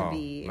Not you at to all.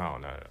 be. No,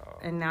 not at all.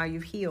 And now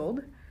you've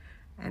healed.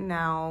 And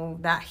now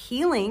that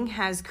healing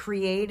has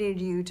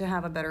created you to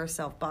have a better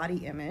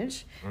self-body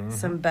image,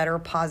 some better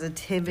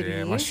positivity.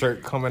 Yeah, my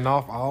shirt coming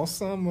off all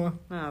summer.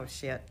 Oh,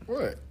 shit.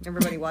 What?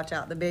 Everybody watch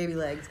out. The baby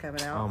legs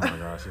coming Oh out. my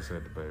gosh, she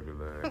said the baby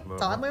leg. Look,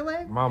 Toddler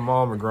leg? My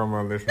mom and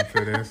grandma listen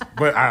to this,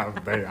 but I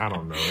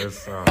don't know.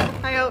 It's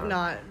I hope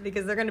not,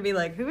 because they're going to be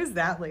like, who is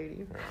that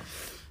lady?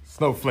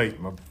 Snowflake,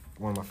 one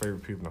of my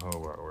favorite people in the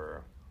whole wide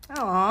world.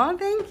 Aw,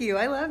 thank you.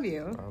 I love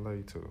you. I love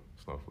you too,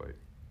 Snowflake.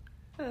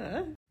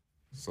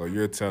 So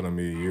you're telling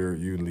me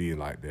you lead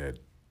like that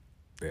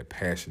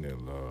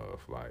passionate love,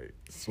 like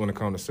when it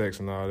comes to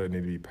sex and all that,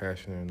 need to be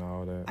passionate and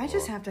all that. I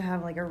just have to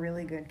have like a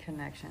really good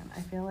connection.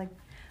 I feel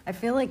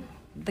like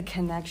the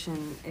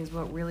connection is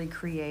what really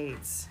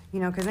creates,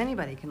 because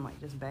anybody can like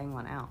just bang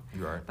one out.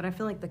 Right. But I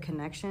feel like the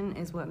connection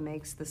is what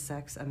makes the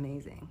sex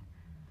amazing.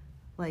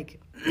 Like,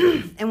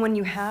 and when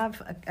you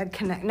have a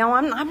connect, no,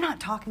 I'm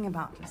not talking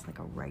about just like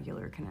a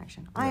regular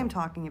connection. I am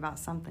talking about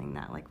something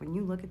that like when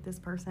you look at this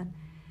person,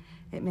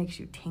 it makes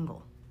you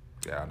tingle.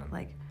 Yeah, I know.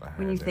 Like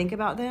when you think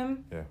about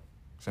them, yeah,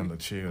 send a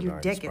chill. your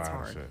down dick spine gets and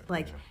hard. shit.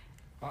 Like,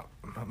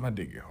 my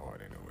dick get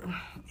hard anyway.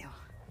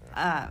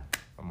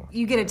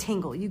 you get a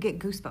tingle, you get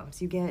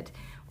goosebumps, you get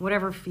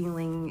whatever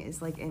feeling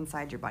is like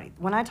inside your body.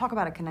 When I talk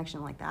about a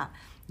connection like that,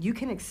 you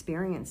can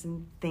experience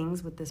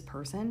things with this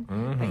person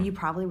that you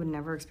probably would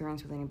never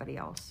experience with anybody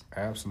else.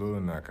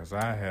 Absolutely not, because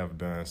I have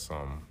done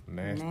some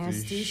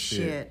nasty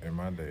shit in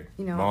my day.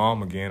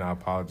 Mom, again, I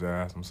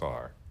apologize. I'm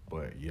sorry.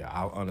 But, yeah,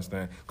 I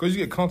understand. Because you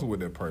get comfortable with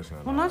that person.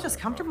 Well, not just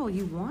comfortable.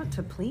 You want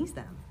to please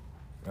them.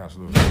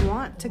 Absolutely. You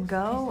want to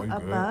go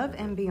above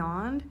and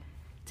beyond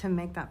to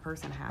make that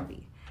person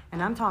happy.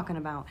 And I'm talking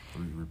about,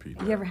 Repeat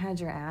that. You ever had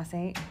your ass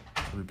ate?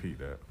 Repeat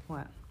that.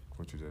 What?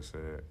 What you just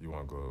said. You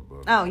want to go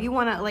above. Oh, you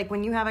want to, like,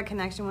 when you have a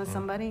connection with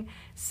somebody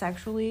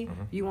sexually,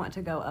 you want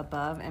to go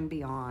above and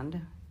beyond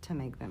to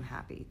make them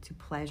happy, to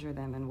pleasure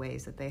them in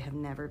ways that they have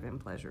never been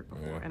pleasured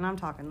before. Yeah. And I'm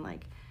talking,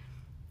 like,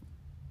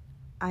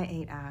 I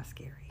ate ass,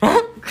 Gary.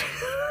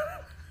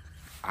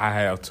 I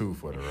have too,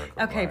 for the record.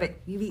 Okay, like, but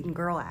you've eaten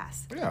girl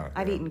ass. Yeah.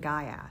 I've eaten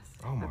guy ass.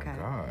 Oh, my okay?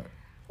 God.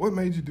 What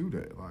made you do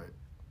that? Like,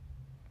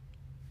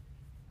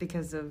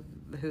 Because of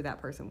who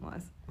that person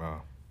was.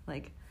 wow.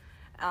 Like,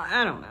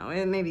 I don't know.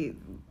 It maybe,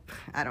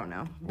 I don't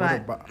know.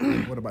 But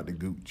What about the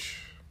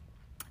gooch?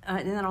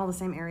 isn't that all the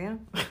same area?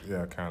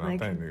 Yeah, kind of.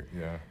 Like- I think,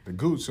 the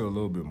gooch are a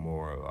little bit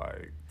more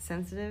like,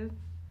 Sensitive?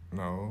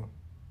 no,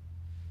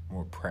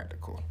 more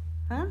practical.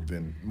 Huh?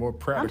 More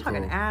practical. I'm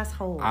talking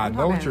asshole. I I'm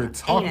know what talking you're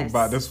talking anus.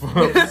 about. That's what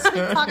I'm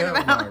saying. Talking Oh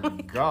about, my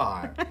like-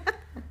 God.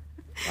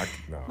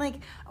 No. Like,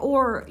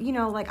 or,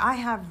 like I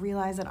have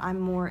realized that I'm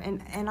more,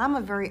 and I'm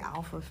a very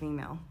alpha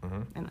female.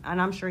 And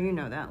I'm sure you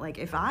know that. Like,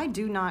 if I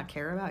do not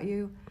care about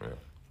you,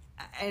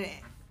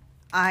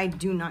 I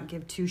do not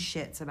give two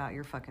shits about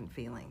your fucking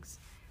feelings.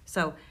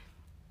 So,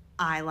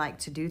 I like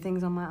to do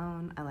things on my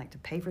own. I like to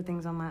pay for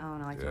things on my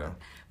own. I like to,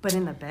 but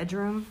in the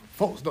bedroom,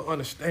 Folks don't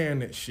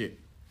understand that shit.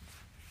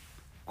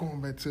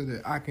 Going back to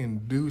that, I can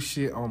do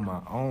shit on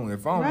my own.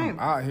 If I'm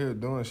out here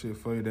doing shit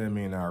for you, that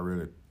mean I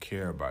really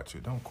care about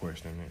you. Don't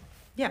question it.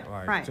 Yeah,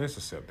 like, right. Just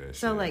accept that shit.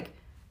 So, like,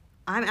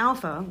 I'm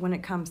alpha when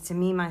it comes to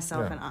me,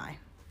 myself, and I,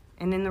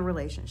 and in the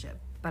relationship.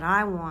 But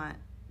I want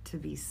to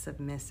be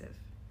submissive.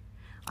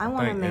 I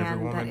want a think every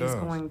man woman that is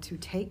does. going to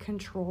take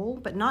control,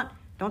 but not,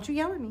 don't you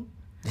yell at me.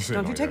 said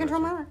Don't you don't take yell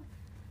control at of my life.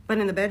 But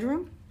in the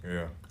bedroom,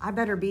 Yeah. I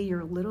better be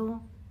your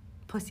little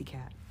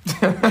pussycat.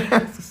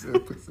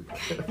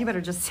 You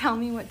better just tell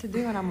me what to do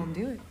and I'm going to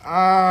do it.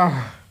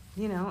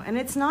 And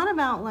it's not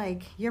about,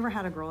 like, you ever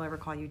had a girl ever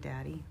call you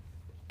daddy?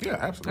 Yeah,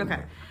 absolutely.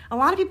 Okay. A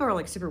lot of people are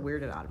like super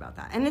weirded out about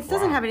that. And it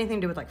doesn't have anything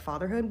to do with like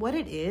fatherhood. What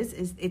it is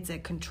it's a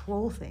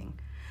control thing.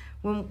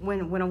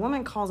 When a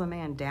woman calls a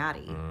man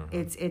daddy,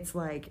 it's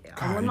like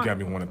God, you got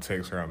me want to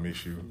text her. I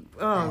miss you.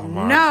 Oh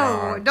my no!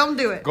 God. Don't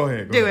do it. Go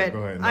ahead. Do ahead, it. Go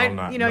ahead. No, I, I'm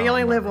not. you know, no, you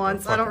only I'm live not.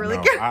 once. Fuck I don't it. really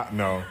no, care. I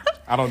know.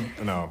 I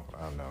don't. No,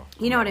 I know.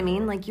 You know what I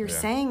mean? Like you're Yeah.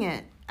 saying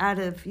it out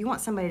of you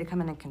want somebody to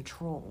come in and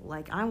control.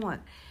 Like I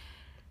want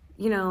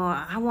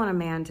a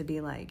man to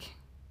be like,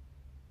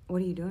 what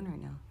are you doing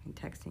right now? You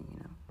texting, you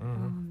know?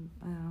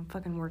 I'm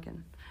fucking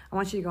working. I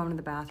want you to go into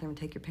the bathroom and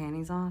take your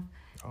panties off,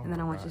 and then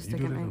I want you to stick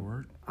you them do that in. at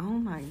work? Oh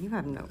my, you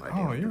have no idea.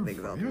 Oh, what the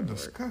things I'll do you're at work.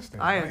 disgusting.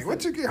 I am Like,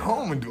 what you get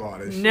home and do all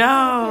this shit?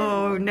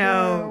 No,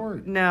 Yeah,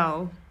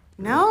 no.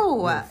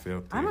 You're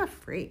filthy. I'm a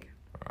freak.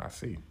 I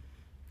see.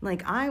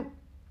 Like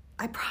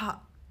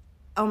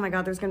oh my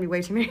God, there's gonna be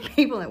way too many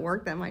people at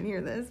work that might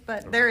hear this,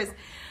 but there is.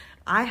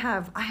 I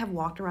have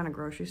walked around a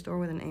grocery store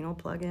with an anal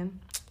plug in.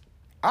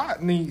 I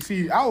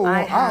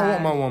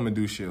want my woman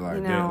to do shit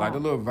like that, like the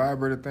little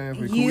vibrator things.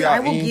 I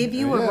will give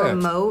you a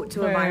remote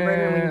to a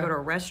vibrator, and we can go to a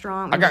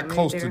restaurant. I got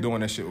close to doing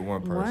that shit with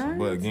one person,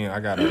 but again,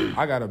 I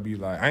gotta be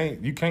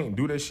like, you can't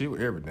do that shit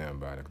with every damn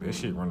body. That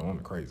shit run on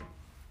the crazy.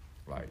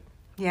 Like,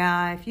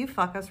 yeah, if you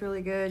fuck us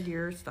really good,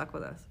 you're stuck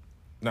with us.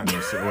 not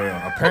necessarily.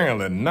 Well,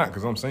 apparently not,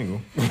 because I'm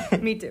single.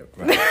 Me too.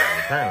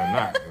 Apparently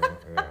not.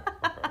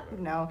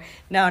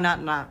 No,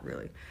 not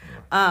really.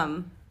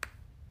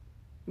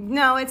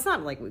 No, it's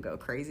not like we go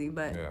crazy,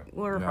 but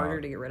we're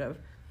harder to get rid of.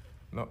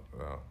 No,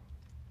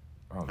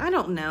 I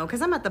don't know,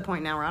 because I'm at the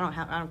point now where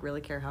I don't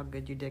really care how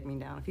good you dig me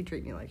down. If you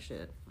treat me like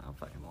shit, I'll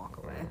fucking walk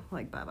away.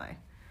 Like, bye-bye.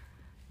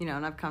 You know,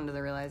 and I've come to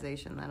the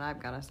realization that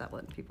I've got to stop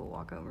letting people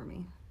walk over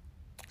me.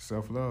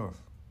 Self-love.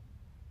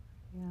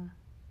 Yeah.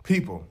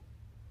 People,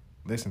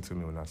 listen to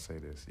me when I say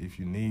this. If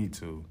you need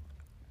to,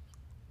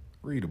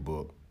 read a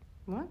book.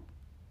 What?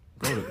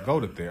 Go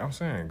to therapy. I'm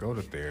saying go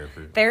to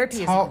therapy.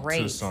 Therapy talk is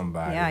great. To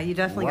somebody. Yeah, you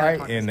definitely got to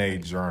talk Write in to a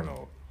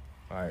journal.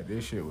 Like,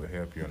 this shit will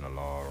help you in the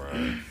long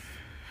run.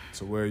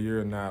 To where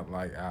you're not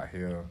like out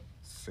here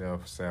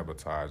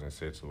self-sabotaging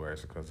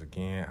situations. Because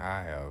again,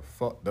 I have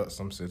fucked up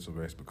some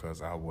situations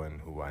because I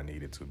wasn't who I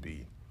needed to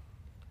be.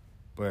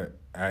 But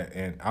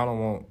I don't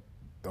want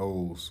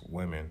those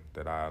women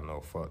that I know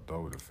fucked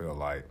over to feel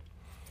like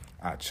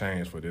I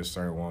changed for this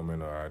certain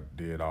woman or I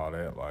did all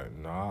that. Like,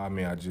 nah, I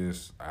mean, I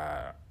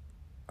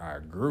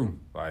grew.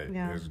 Like,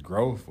 it's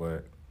growth,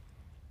 but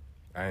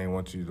I ain't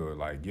want you to,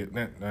 like,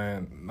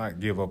 not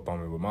give up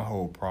on me. But my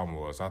whole problem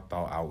was I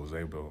thought I was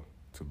able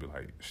to be,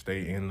 like,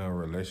 stay in a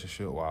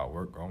relationship while I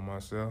work on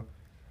myself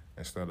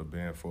instead of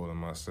being full of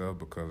myself.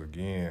 Because,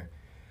 again,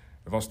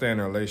 if I'm staying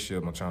in a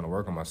relationship, I'm trying to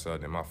work on myself,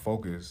 then my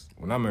focus,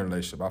 when I'm in a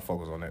relationship, I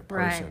focus on that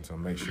person to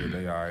make sure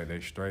they all right, they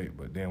straight.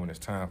 But then when it's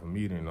time for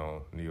me to,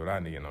 need what I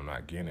need and I'm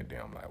not getting it,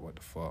 then I'm like, what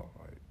the fuck?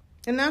 Like,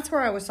 and that's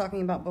where I was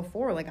talking about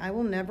before. Like, I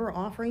will never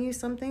offer you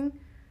something,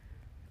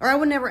 or I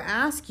would never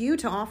ask you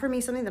to offer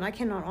me something that I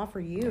cannot offer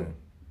you.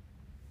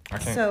 I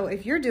can't. So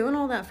if you're doing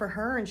all that for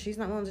her and she's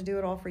not willing to do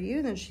it all for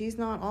you, then she's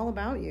not all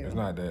about you. It's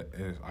not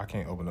that. I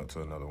can't open up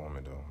to another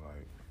woman, though.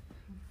 Like,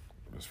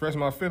 express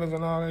my feelings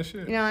and all that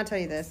shit. You know, I'll tell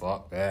you this.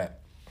 Fuck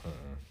that.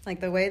 Like,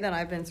 the way that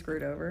I've been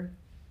screwed over,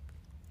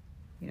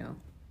 Yeah.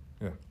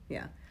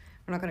 Yeah.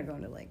 We're not going to go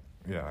into, like...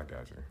 Yeah, I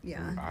got you.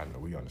 Yeah. I know.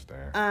 We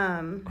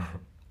understand.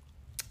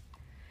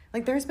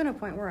 Like, there's been a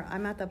point where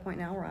I'm at that point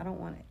now where I don't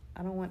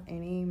want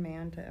any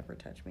man to ever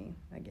touch me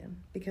again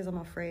because I'm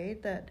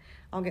afraid that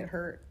I'll get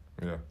hurt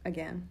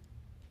again.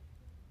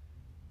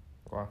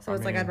 Well, So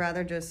it's like I'd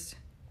rather just...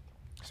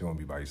 So you want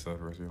to be by yourself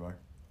the rest of your life?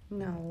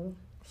 No.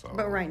 So,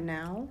 But right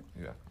now...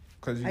 Yeah.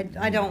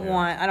 I don't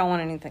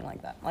want anything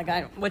like that.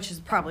 Which is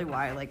probably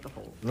why I like the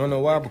whole... You know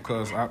why?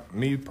 Because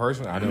me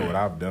personally, I know what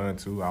I've done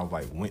too. I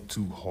went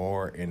too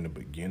hard in the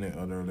beginning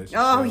of the relationship.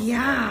 Oh,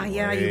 yeah.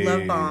 Yeah, you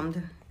love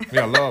bombed.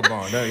 Yeah, love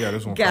bombed.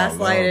 This one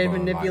Gaslighted,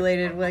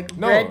 manipulated,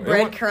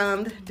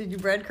 breadcrumbed. Did you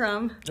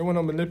breadcrumb? It wasn't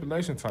no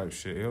manipulation type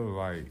shit. It was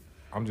like,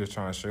 I'm just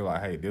trying to show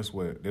like, hey, this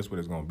what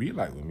it's gonna be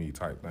like with me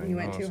type thing. You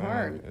went too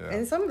hard. Yeah.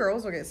 And some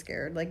girls will get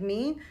scared. Like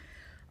me,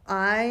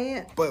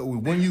 But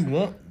when you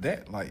want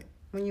that, like...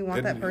 When you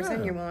want that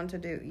person, you're willing to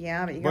do.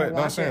 Yeah, but you gotta watch it.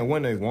 But I'm saying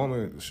when a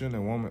woman, shouldn't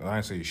a woman, I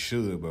ain't say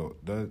should,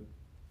 but doesn't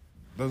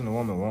a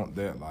woman want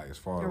that, like, as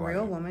far as... A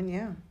real woman,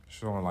 yeah.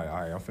 Showing like,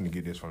 all right, I'm finna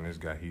get this from this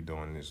guy, he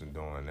doing this and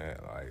doing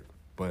that, like...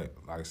 But,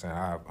 like I said,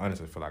 I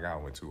honestly feel like I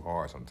went too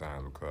hard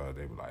sometimes because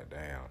they were like,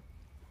 damn,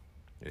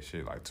 this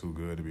shit, like, too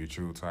good to be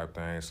true type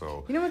thing,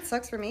 so... You know what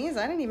sucks for me is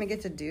I didn't even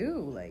get to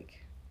do, like...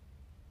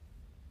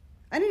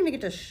 I didn't even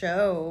get to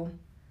show...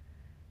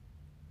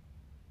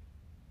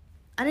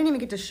 I didn't even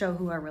get to show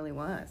who I really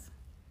was.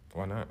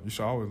 Why not? You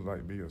should always,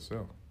 like, be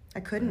yourself.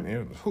 I couldn't.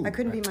 I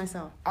couldn't be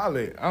myself.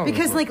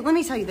 Because, like, let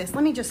me tell you this.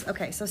 Let me just...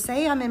 Okay, so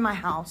say I'm in my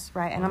house,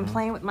 right? And I'm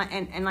playing with my...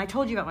 And I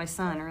told you about my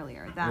son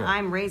earlier. That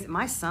I'm raising...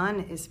 My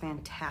son is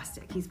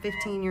fantastic. He's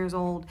 15 years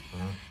old.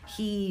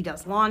 He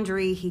does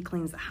laundry. He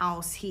cleans the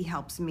house. He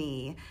helps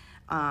me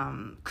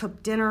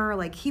cook dinner.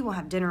 Like, he will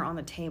have dinner on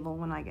the table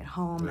when I get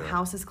home. Yeah. The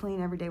house is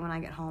clean every day when I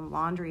get home.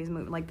 Laundry is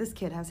moving. Like, this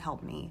kid has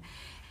helped me.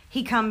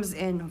 He comes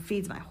and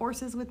feeds my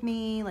horses with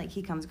me. Like,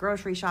 he comes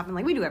grocery shopping.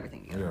 Like, we do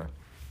everything together.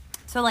 Yeah.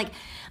 So, like,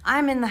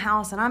 I'm in the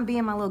house, and I'm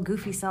being my little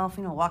goofy self,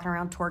 you know, walking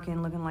around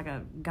twerking, looking like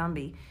a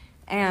Gumby.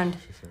 And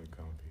She said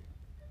Gumby.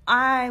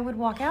 I would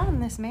walk out,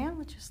 and this man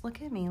would just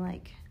look at me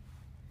like,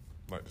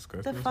 Like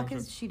disgusting. the or fuck something?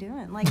 is she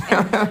doing? Like,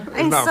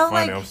 and not so,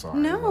 funny, like, I'm sorry.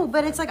 no,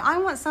 but it's like, I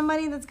want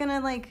somebody that's going to,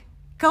 like,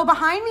 go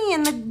behind me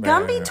in the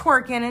Gumby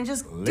twerking and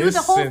just do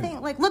the whole Listen.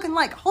 thing, like, looking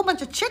like a whole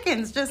bunch of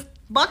chickens just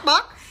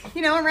buck,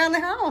 you know, around the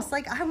house.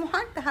 Like, I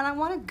want that. I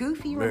want a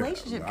goofy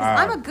relationship because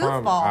I'm a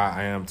goofball.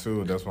 I am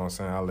too. That's what I'm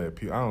saying. I let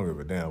people. I don't give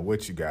a damn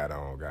what you got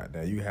on.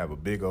 Goddamn, you have a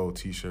big old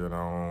T-shirt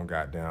on.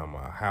 Goddamn,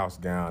 a house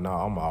gown. No,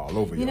 I'm all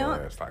over You know,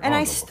 your ass. Like, and I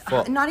I don't give a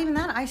fuck. not even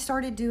that. I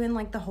started doing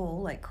like the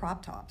whole like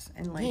crop tops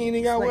and like. You ain't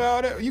even got to like, wear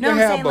all that. You no, can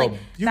I'm have saying,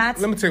 like,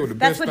 let me tell you what the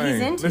that's best what thing.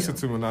 he's into. Listen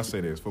to me when I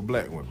say this for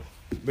black women.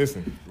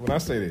 Listen, when I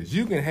say this,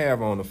 you can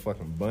have on a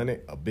fucking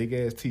bonnet, a big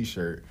ass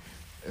T-shirt.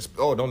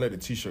 Oh, don't let the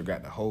T-shirt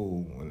got the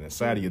hole and the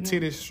side of your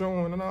titties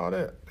showing and all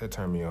that. That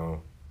turn me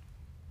on.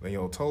 Then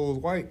your toes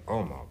white.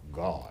 Oh my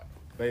God,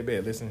 baby,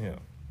 listen here.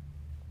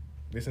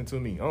 Listen to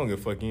me. I don't give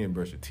a fuck. You ain't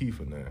brush your teeth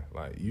or nothing.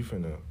 Like you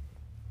finna.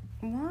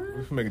 What?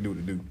 We finna make it do what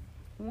it do.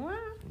 What?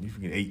 You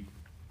finna ate.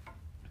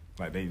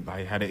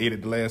 Like how they ate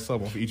at the Last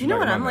Supper for each. You know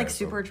what my I'm like Last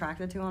super Supper.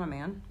 attracted to on a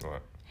man?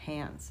 What?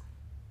 Hands.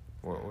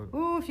 What?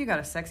 Ooh, if you got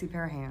a sexy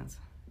pair of hands.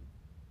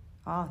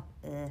 Oh,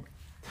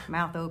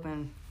 mouth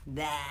open.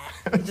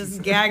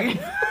 Just gagging. She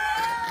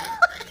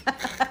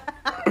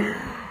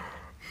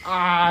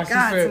God,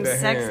 said some the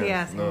sexy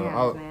hands. ass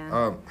hands,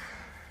 man.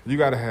 You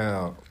gotta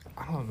have.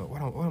 I don't know.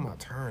 What am I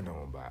turned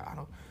on by?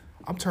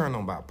 I'm turned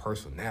on by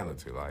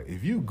personality. Like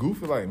if you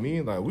goofy like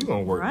me, like we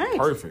gonna work Right.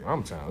 perfect.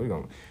 I'm telling you, we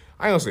gonna.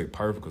 I ain't gonna say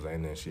perfect because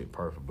ain't that shit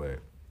perfect, but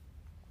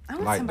I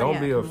want like somebody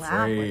don't be I can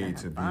laugh with afraid and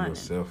to have be fun.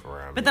 yourself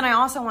around. But then I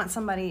also want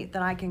somebody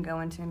that I can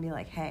go into and be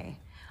like, hey,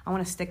 I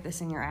want to stick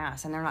this in your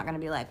ass. And they're not going to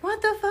be like,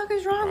 what the fuck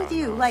is wrong with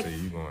you? Nah, Like, see,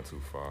 you going too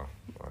far.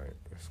 Like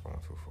it's going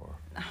too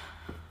far.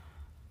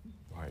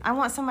 Like I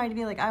want somebody to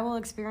be like, I will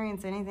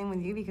experience anything with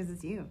you because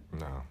it's you.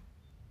 no,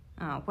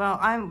 Oh, well,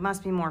 I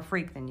must be more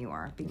freak than you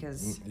are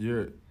because,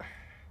 you're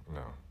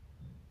no.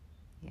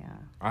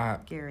 yeah.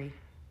 Gary.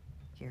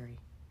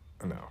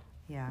 No.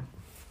 Yeah.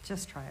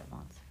 Just try it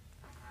once.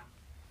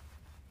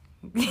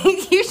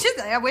 You should.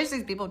 I wish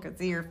these people could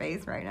see your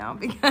face right now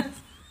because.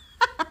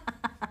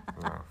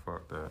 Nah,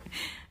 fuck that.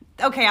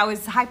 Okay, I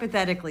was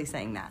hypothetically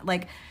saying that.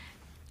 Like,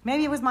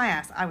 maybe it was my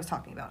ass I was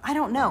talking about. I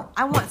don't know.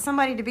 I want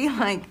somebody to be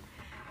like,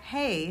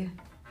 hey,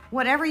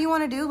 whatever you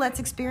want to do, let's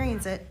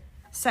experience it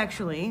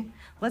sexually.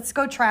 Let's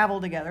go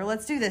travel together.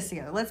 Let's do this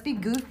together. Let's be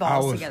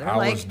goofballs together. I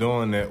like, was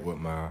doing that with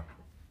my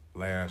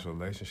last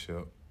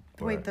relationship.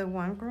 But, wait, the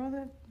one girl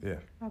that.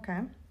 yeah. Okay.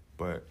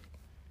 But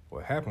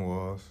what happened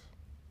was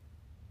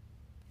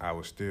I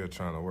was still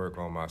trying to work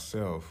on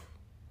myself.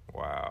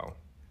 Wow.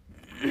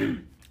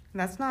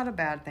 That's not a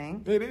bad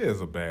thing. It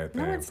is a bad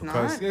thing. No, it's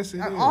because, not. Yes, it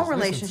is. All Listen to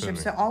relationships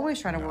me. should always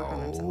try to work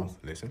on No, themselves.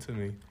 listen to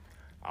me.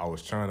 I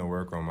was trying to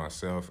work on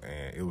myself,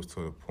 and it was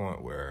to the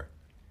point where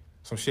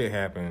some shit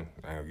happened.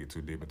 I ain't gonna get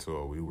too deep into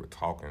it. We were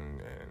talking,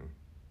 and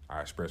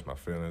I expressed my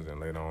feelings, and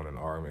later on in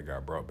the argument,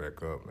 got brought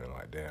back up, and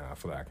like, damn, I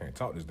feel like I can't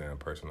talk to this damn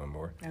person no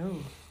more. Oh.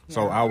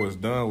 So I was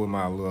done with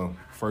my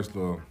first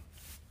little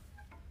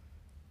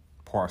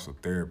parts of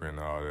therapy and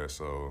all that.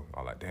 So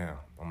I like, damn,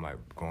 I'm like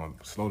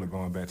slowly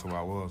going back to where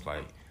I was.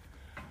 Like,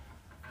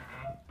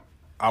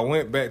 I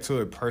went back to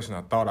a person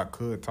I thought I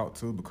could talk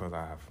to because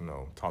I have,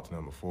 talked to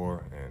them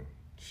before, and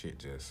shit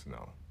just,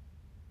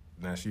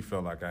 Now she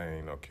felt like I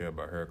ain't care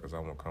about her because I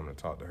won't come and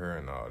talk to her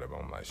and all that. But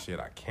I'm like, shit,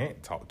 I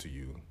can't talk to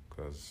you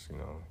because,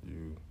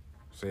 you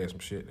said some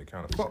shit that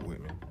kind of fucked with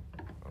me.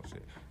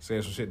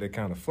 Said some shit that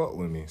kind of fucked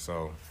with me.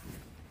 So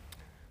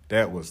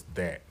that was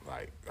that.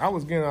 Like, I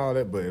was getting all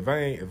that, but if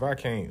I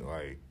can't,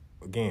 like,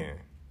 again,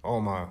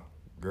 all my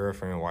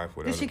girlfriend, wife,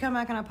 whatever. Did she come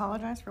back and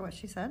apologize for what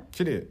she said?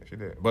 She did.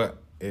 But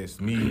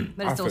it's me.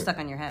 But it's still stuck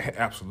on your head.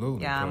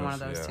 Absolutely. Yeah, I'm one of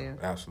those too.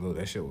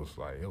 Absolutely. That shit was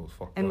like, it was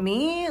fucked And up.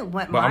 me,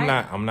 what But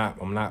my... I'm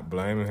not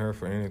blaming her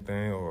for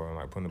anything or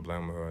like putting the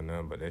blame on her or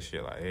nothing. But that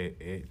shit,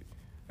 like,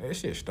 that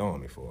shit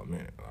stoned me for a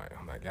minute. Like,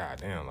 I'm like, God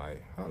damn,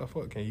 like, how the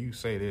fuck can you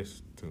say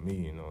this to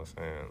me? You know what I'm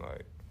saying?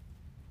 Like,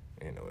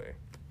 anyway.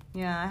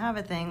 Yeah, I have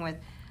a thing with,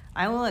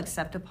 I will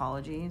accept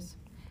apologies,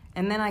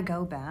 and then I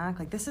go back.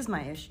 Like, this is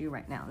my issue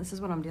right now. This is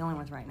what I'm dealing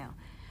with right now.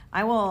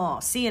 I will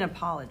see an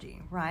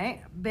apology,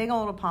 right? Big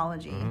old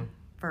apology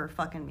for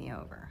fucking me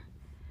over.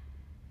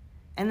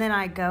 And then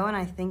I go and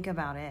I think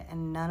about it,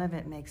 and none of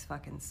it makes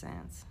fucking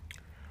sense.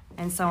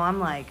 And so I'm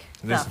like,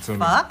 Listen the to me.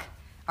 fuck?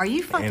 Are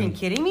you fucking And-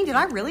 kidding me? Did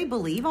I really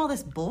believe all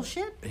this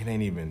bullshit? It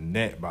ain't even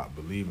that about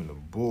believing the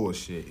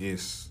bullshit.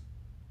 It's,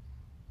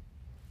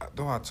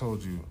 though I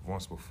told you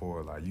once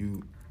before, like,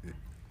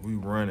 we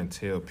run and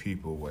tell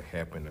people what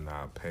happened in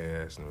our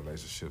past and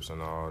relationships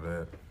and all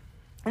that.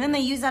 And then they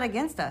use that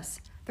against us.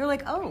 They're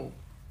like, oh,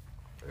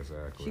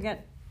 Exactly. she got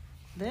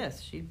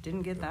this. She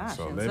didn't get that.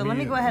 So let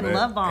me go ahead and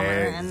love bomb her,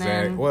 and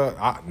then.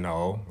 Well,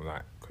 no,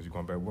 like, because you're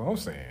going back to what I'm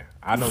saying.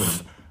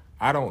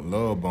 I don't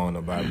love bomb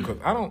nobody because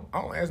I don't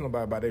ask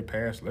nobody about their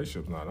past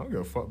relationships now. I don't give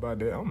a fuck about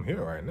that. I'm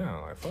here right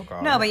now. Like, fuck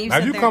all no, that. But you now,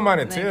 if you come out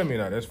and like, tell me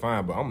that, that's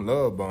fine, but I'm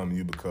love bombing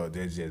you because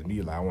that's just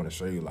me. Like, I want to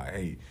show you, like,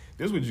 hey,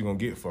 this is what you're going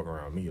to get fuck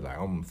around me. Like,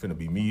 I'm finna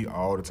be me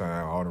all the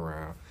time, all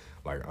around.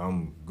 Like,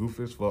 I'm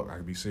goofy as fuck. I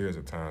can be serious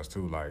at times,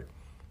 too. Like,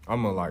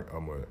 I'm a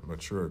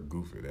mature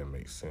goofy, that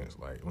makes sense.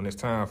 Like, when it's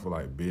time for,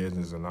 like,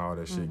 business and all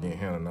that shit, getting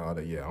handled and all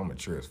that, yeah, I'm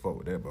mature as fuck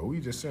with that. But we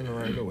just sitting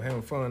around here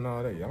having fun and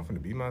all that. Yeah, I'm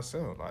finna be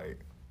myself. Like,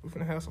 we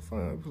finna have some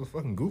fun. We're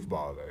fucking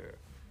goofballs out here.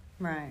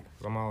 Right.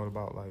 Cause I'm all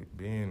about, like,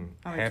 being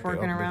happy.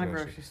 Twerking around a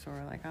grocery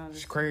store. Like, I'll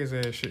just... crazy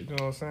ass shit, you know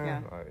what I'm saying?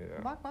 Yeah. Like,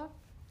 yeah. Bok, bok.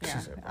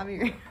 Yeah,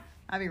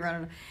 I'll be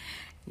running.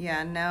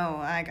 Yeah,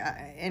 no,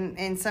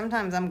 and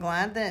sometimes I'm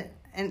glad that,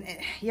 and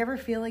you ever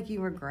feel like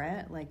you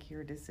regret, like,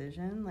 your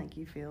decision? Like,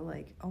 you feel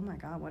like, oh my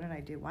God, what did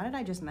I do? Why did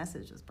I just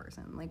message this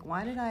person? Like,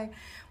 why did I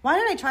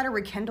try to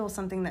rekindle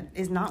something that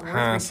is not worth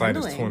Hindsight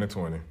rekindling? is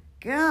 2020.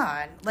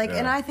 God, like, yeah.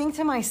 And I think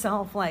to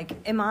myself,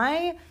 like, am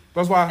I...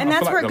 That's why and I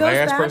that's feel where like it the goes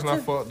last back person to... I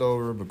fucked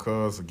over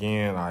because,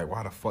 again, like,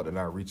 why the fuck did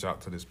I reach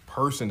out to this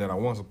person that I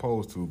wasn't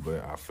supposed to?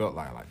 But I felt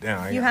like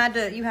damn. You had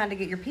to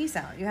get your piece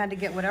out. You had to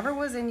get whatever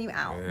was in you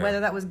out, yeah.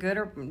 whether that was good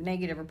or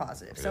negative or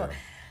positive. So yeah.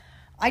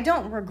 I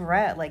don't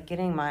regret, like,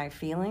 getting my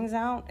feelings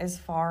out as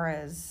far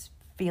as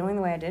feeling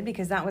the way I did,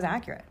 because that was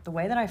accurate. The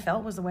way that I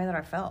felt was the way that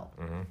I felt.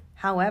 Mm-hmm.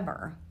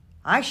 However,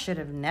 I should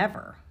have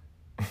never.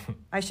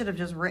 I should have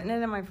just written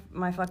it in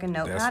my fucking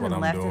notepad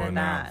and left it at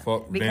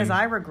that. Because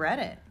I regret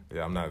it.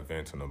 Yeah, I'm not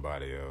venting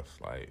nobody else.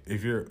 Like,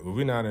 if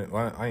we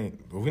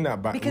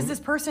not because this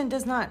person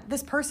does not.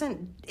 This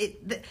person.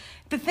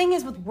 The thing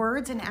is with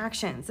words and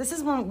actions. This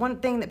is one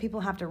thing that people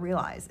have to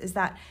realize is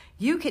that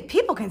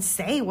people can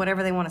say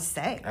whatever they want to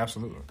say.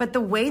 Absolutely. But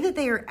the way that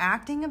they are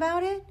acting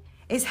about it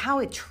is how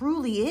it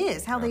truly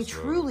is, how they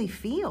truly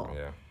feel.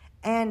 Yeah.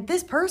 And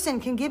this person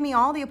can give me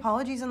all the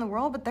apologies in the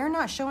world, but they're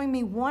not showing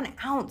me 1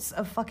 ounce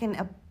of fucking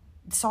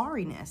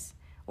sorriness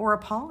or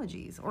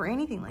apologies or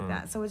anything like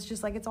that. So it's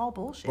just like, it's all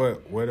bullshit.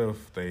 But what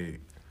if they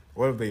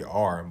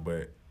are,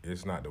 but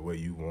it's not the way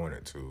you want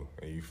it to,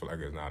 and you feel like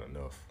it's not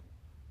enough?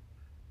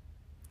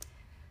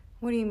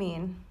 What do you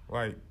mean?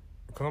 Like,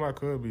 somebody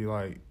could be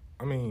like,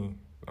 I mean,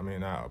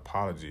 not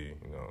apology,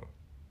 you know.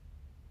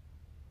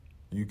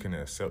 You can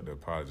accept the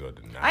apology or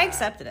deny. I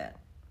accepted it.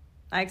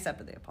 I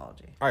accepted the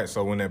apology. All right,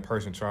 so when that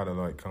person try to,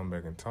 like, come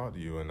back and talk to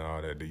you and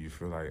all that, do you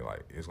feel like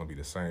it's gonna be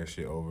the same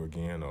shit over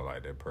again, or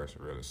like that person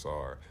really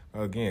sorry?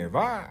 Again,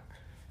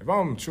 if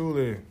I'm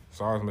truly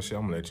sorry for my shit,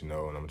 I'm gonna let you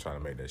know, and I'm trying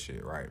to make that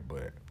shit right.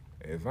 But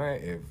if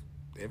I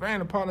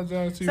ain't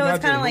apologizing to you, so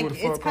it's kind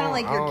of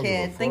like your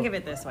kid. Think of it.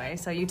 it this way: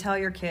 so you tell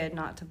your kid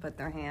not to put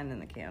their hand in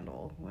the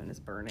candle when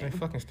it's burning. They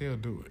fucking still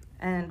do it,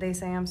 and they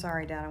say, "I'm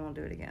sorry, Dad, I won't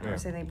do it again." Yeah. Or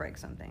say they break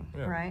something,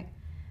 yeah. right?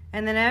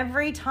 And then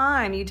every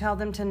time you tell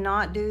them to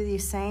not do the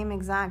same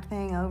exact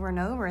thing over and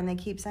over, and they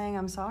keep saying,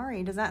 I'm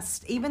sorry, does that,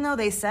 even though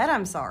they said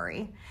I'm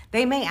sorry,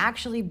 they may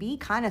actually be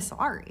kind of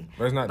sorry.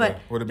 But it's not,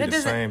 would it be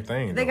the same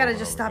thing? They got to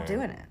just stop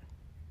doing it.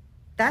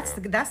 That's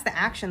the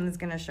action that's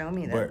going to show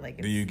me that. But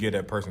like, do you give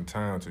that person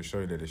time to show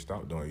you that they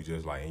stopped doing it? You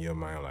just, like, in your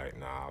mind, like,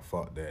 nah,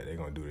 fuck that. They're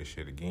going to do this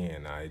shit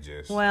again. Nah, it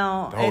just...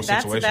 Well,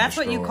 that's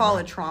what you call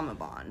a trauma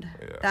bond.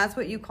 Yeah. That's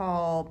what you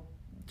call...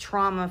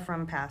 trauma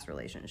from past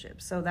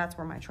relationships. So that's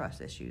where my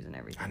trust issues and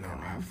everything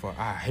come in.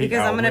 I hate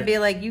because I'm going to be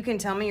like, you can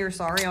tell me you're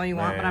sorry all you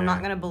want, but I'm not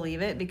going to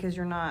believe it because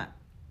you're not.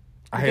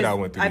 I hate I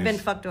went through I've been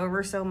fucked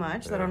over so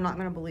much that I'm not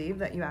going to believe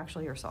that you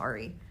actually are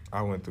sorry.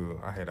 I went through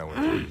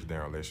these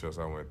damn relationships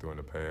I went through in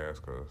the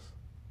past because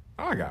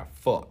I got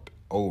fucked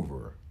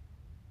over.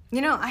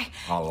 You know,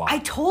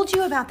 I told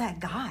you about that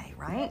guy,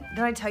 right?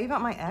 Did I tell you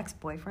about my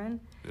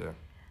ex-boyfriend? Yeah.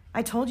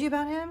 I told you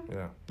about him?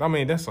 Yeah. I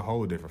mean, that's a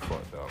whole different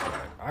fucked up.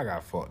 Like, I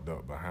got fucked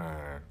up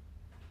behind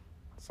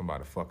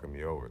somebody fucking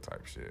me over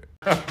type shit.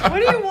 What do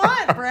you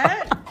want,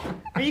 Brett?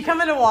 Are you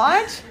coming to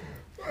watch?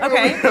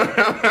 Okay.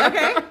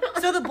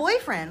 So the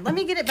boyfriend, let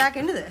me get it back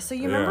into this. So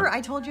you remember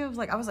I told you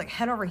I was like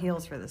head over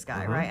heels for this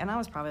guy, right? And I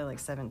was probably like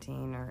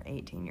 17 or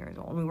 18 years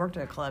old. We worked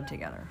at a club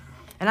together.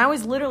 And I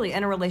was literally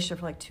in a relationship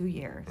for like 2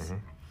 years. Mm-hmm.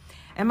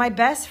 And my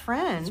best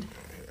friend,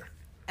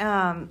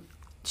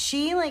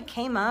 she like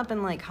came up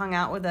and like hung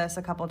out with us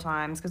a couple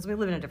times because we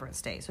live in a different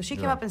state. So she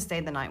came up and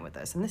stayed the night with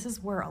us. And this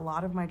is where a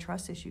lot of my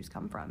trust issues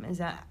come from, is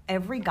that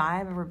every guy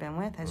I've ever been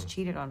with has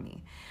cheated on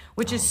me,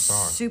 which is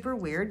super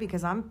weird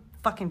because I'm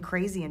fucking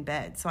crazy in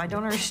bed. So I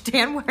don't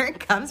understand where it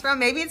comes from.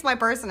 Maybe it's my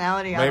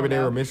personality. Maybe they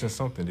were missing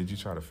something. Did you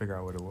try to figure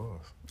out what it was?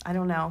 I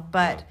don't know.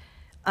 But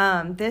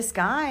this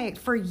guy,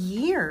 for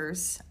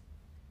years,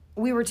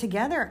 we were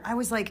together. I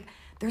was like,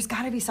 there's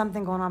got to be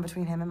something going on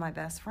between him and my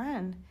best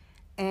friend.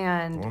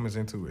 And woman's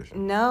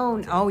intuition.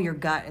 No. Oh, your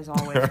gut is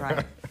always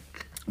right.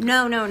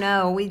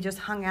 No. We just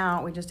hung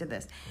out. We just did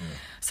this. Yeah.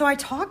 So I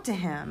talked to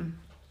him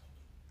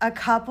a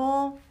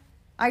couple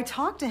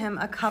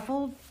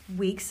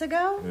weeks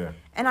ago. Yeah.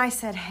 And I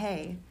said,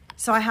 hey,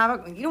 so I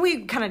have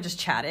we kind of just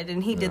chatted,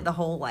 and he did the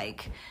whole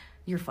like,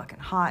 you're fucking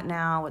hot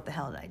now. What the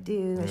hell did I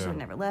do? I should have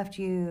never left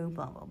you,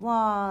 blah, blah,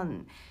 blah.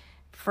 And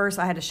first,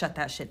 I had to shut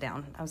that shit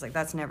down. I was like,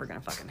 that's never going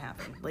to fucking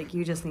happen. Like,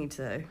 you just need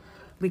to,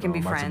 we can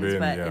be friends,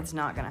 but it's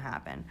not going to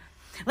happen.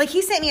 Like,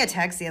 he sent me a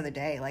text the other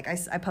day. Like,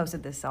 I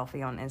posted this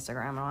selfie on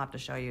Instagram. I'll have to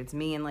show you. It's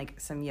me in, like,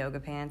 some yoga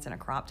pants and a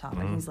crop top.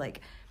 And he's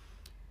like,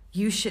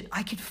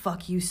 I could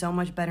fuck you so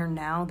much better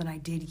now than I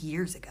did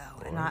years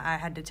ago. And I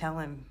had to tell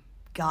him,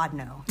 God,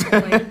 no.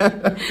 Like,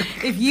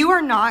 if you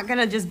are not going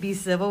to just be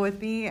civil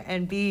with me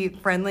and be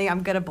friendly,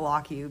 I'm going to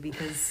block you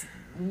because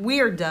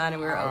we're done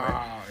and we're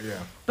over. Yeah.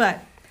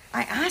 But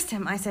I asked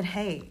him, I said,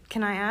 hey,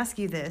 can I ask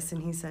you this?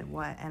 And he said,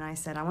 what? And I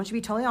said, I want you to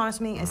be totally honest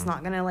with me. It's not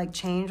going to, like,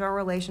 change our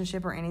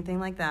relationship or anything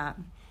like that.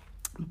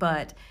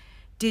 But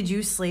did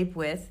you sleep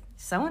with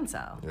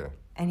so-and-so? Yeah.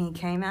 And he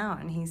came out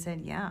and he said,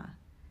 yeah.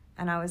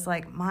 And I was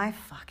like, my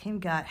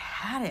fucking gut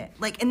had it.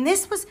 Like, and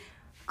this was...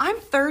 I'm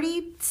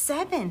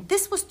 37.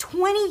 This was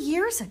 20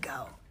 years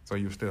ago. So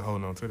you were still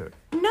holding on to that?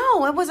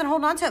 No, I wasn't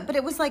holding on to it, but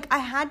it was like I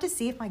had to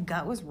see if my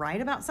gut was right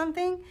about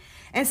something.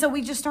 And so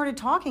we just started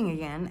talking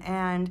again,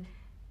 and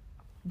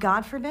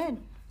God forbid.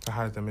 So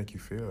how did that make you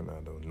feel now,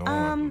 though?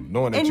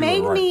 Knowing that it you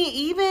made were right. me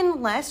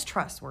even less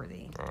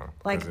trustworthy.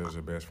 Like, it was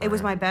your best friend. It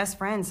was my best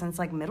friend since,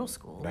 like, middle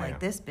school. Damn. Like,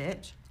 this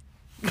bitch.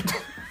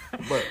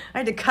 But, I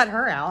had to cut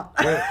her out.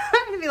 I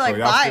had to be like,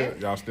 so bye.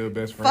 Y'all still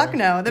best friends? Fuck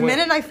no. The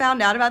minute I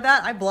found out about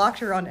that, I blocked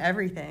her on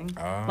everything.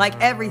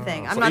 Like,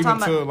 everything. I'm not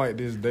talking about... like,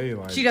 this day,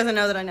 like... She doesn't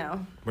know that I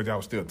know. But y'all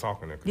was still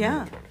talking.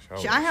 Yeah.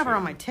 I have her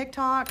on my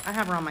TikTok. I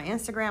have her on my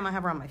Instagram. I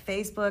have her on my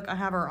Facebook. I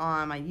have her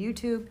on my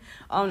YouTube.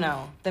 Oh,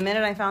 no. The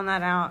minute I found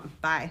that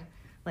out, bye.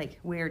 Like,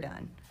 we're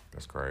done.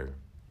 That's crazy.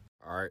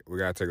 All right. We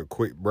got to take a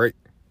quick break.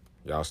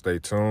 Y'all stay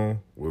tuned.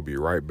 We'll be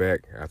right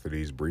back after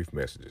these brief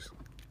messages.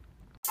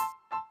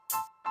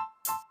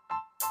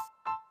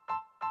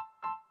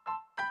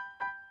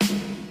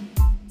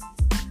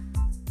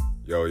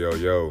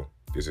 Yo.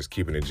 This is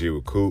Keeping It G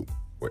with Coop,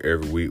 where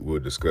every week we'll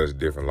discuss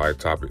different life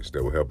topics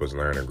that will help us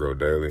learn and grow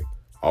daily.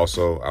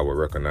 Also, I will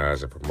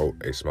recognize and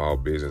promote a small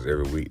business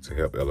every week to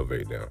help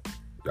elevate them.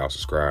 Y'all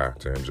subscribe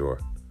to enjoy.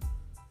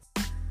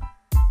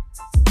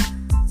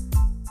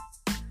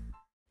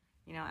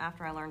 You know,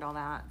 after I learned all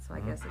that, so I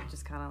guess it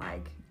just kind of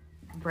like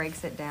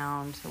breaks it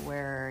down to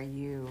where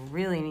you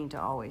really need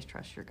to always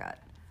trust your gut.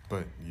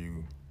 But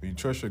you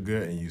trust your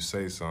gut and you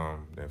say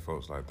something that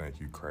folks like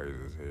think you crazy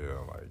as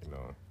hell, like, you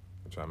know,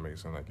 try to make it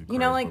sound like you crazy. You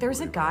know, like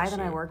there's a guy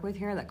that I work with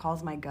here that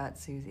calls my gut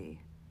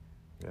Susie.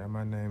 Yeah,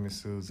 my name is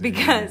Susie.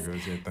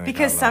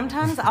 Because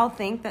sometimes I'll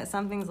think that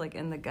something's like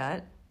in the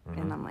gut,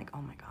 and I'm like,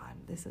 oh my God,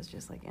 this is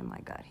just like in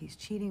my gut. He's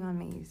cheating on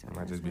me. He's doing it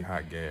might just be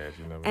hot gas,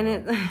 you never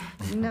know.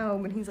 No,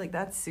 but he's like,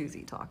 that's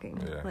Susie talking.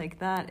 Yeah. Like,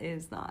 that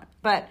is not.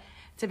 But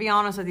to be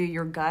honest with you,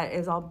 your gut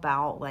is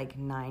about like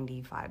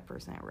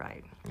 95%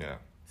 right. Yeah.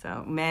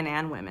 So men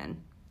and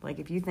women, like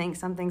if you think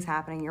something's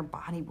happening, your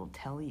body will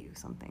tell you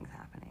something's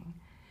happening.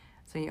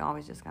 So you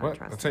always just gotta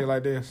trust. I'll tell you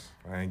like this,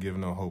 I ain't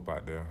giving no hope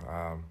out there.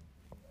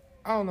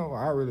 I don't know.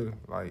 I really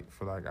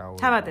feel like I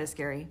would. How about this,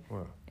 Gary?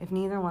 What? If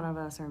neither one of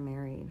us are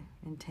married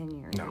in 10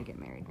 years, we get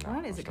married.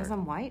 What? Is it because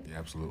I'm white? Yeah,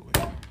 absolutely.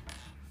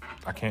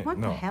 I can't.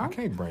 What the hell? I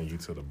can't bring you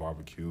to the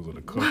barbecues or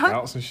the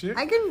cookouts and shit.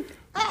 I can.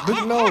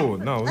 No, we're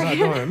not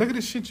doing it. Look at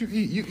the shit you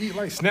eat. You eat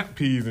like snap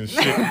peas and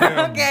shit.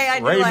 Okay, I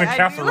do raisin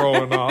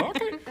casserole and all.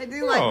 Okay. I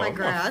do like my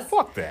grass.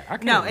 Fuck that. I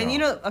can't. No, and you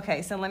know.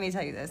 Okay, so let me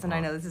tell you this, and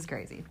I know this is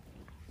crazy.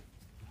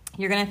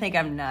 You're gonna think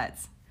I'm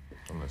nuts.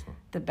 I'm listening.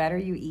 The better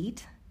you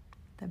eat,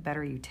 the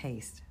better you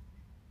taste.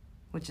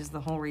 Which is the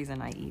whole reason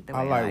I eat the way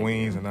I like do.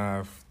 wings, and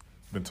I've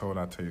been told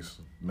I taste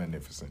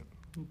magnificent.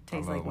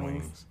 Tastes like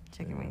wings.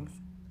 Chicken wings.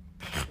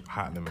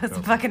 Hot lemon pepper. pepper. Put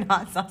some fucking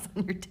hot sauce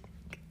on your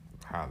dick.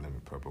 Hot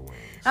lemon pepper wings.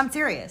 I'm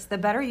serious. The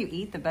better you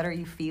eat, the better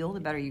you feel, the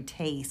better you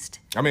taste.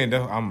 I mean,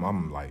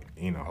 I'm like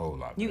eating a whole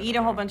lot. You eat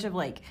a whole bunch of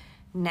like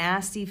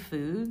nasty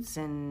foods,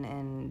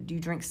 and do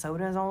you drink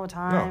sodas all the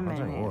time? No, I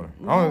drink water.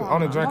 No,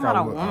 on a drink, I'm not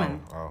a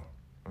woman. Oh.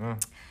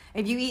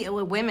 If you eat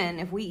with women,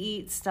 if we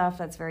eat stuff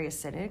that's very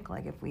acidic,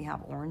 like if we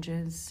have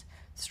oranges,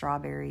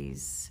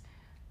 strawberries,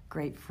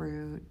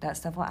 grapefruit, that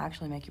stuff will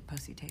actually make your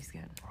pussy taste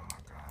good. Oh my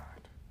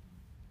God.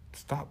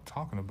 Stop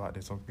talking about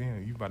this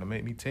again. You about to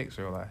make me text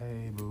her like,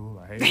 hey boo,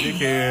 like, hey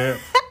dickhead,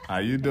 how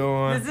you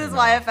doing? This is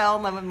why I fell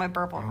in love with my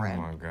purple friend.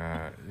 Oh my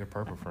God, your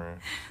purple friend.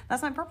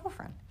 That's my purple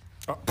friend.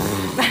 Oh.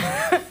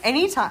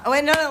 Anytime. Oh,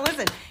 wait, no,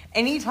 listen.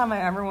 Anytime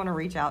I ever want to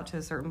reach out to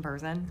a certain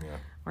person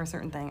or a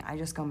certain thing, I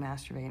just go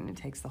masturbate and it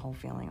takes the whole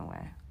feeling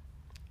away.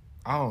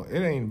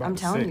 It ain't about I'm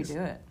telling sex. you,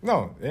 do it.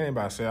 No, it ain't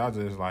about sex. I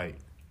just like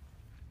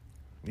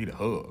need a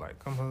hug. Like,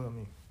 come hug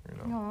me. You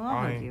know, no,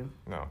 I'll hug you.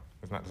 No,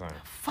 it's not the same.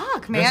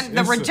 Fuck, man.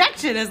 The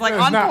rejection is like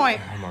on point.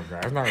 Oh my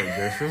God, it's not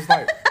rejection. It's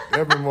like,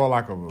 it'd be more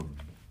like a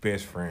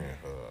best friend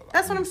hug. Like,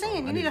 that's what I'm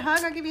saying. You need a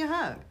hug, I'll give you a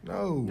hug.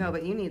 No,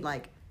 but you need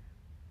like.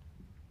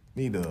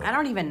 I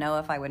don't even know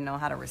if I would know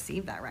how to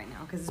receive that right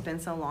now because it's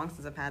been so long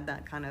since I've had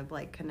that kind of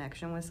like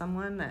connection with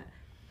someone that.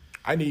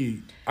 I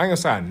ain't gonna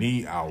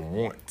say I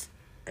want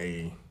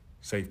a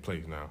safe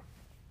place now.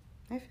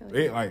 I feel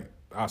it like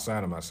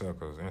outside of myself,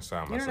 because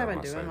inside You know myself, what I've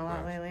my been doing safe a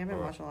lot place. lately? I've been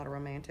What? watching a lot of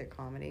romantic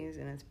comedies,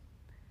 and it's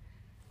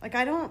like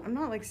I'm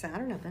not like sad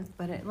or nothing,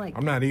 but it like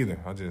I'm not either.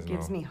 I just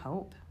gives know. me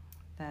hope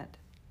that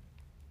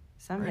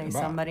someday Ain't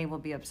about- somebody will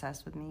be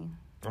obsessed with me.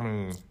 I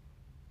mean,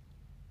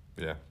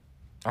 yeah.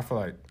 I feel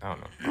like, I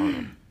don't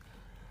know.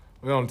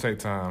 We don't take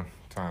time.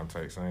 Time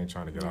takes. I ain't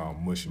trying to get all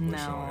mushy on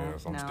here.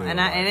 So I'm still and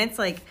like, and it's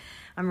like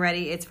I'm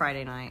ready. It's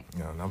Friday night,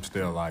 you know, and I'm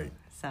still like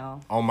so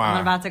on my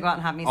I'm about to go out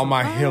and have me on some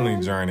my fun.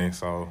 healing journey.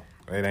 So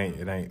it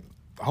ain't. I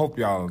hope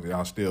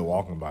y'all still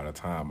walking by the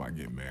time I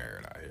get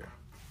married out here.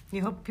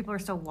 You hope people are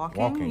still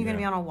walking? Walking, You gonna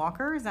be yeah. on a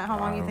walker? Is that how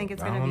long you think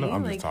it's I gonna don't be? know.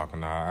 I'm Like, just talking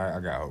now. I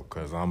got hope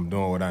because I'm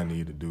doing what I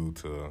need to do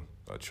to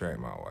attract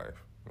my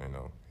wife. You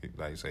know,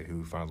 like you say,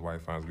 who finds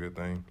wife finds a good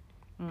thing.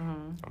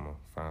 Mm-hmm. I'm gonna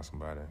find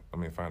somebody.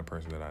 Find a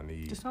person that I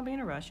need. just don't be in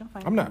a rush. You'll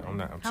find. I'm not.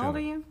 somebody. I'm How old are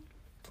chilling. you?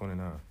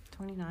 29.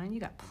 29. You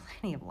got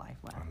plenty of life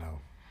left. I know.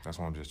 That's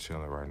why I'm just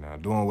chilling right now.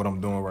 Doing what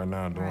I'm doing right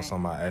now. Doing Right.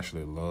 something I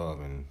actually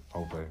love, and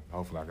hopefully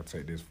I can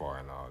take this far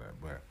and all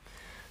that. But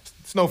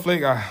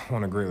Snowflake, I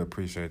want to greatly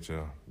appreciate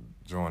you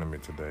joining me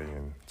today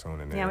and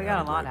tuning in. Yeah, we and got a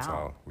having lot great out.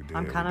 talk. We did.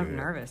 I'm kind we of did.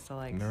 nervous to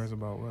like Nervous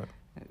about what?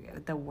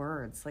 the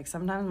words. Like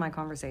sometimes my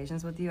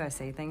conversations with you, I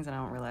say things and I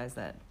don't realize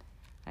that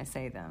I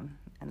say them,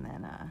 and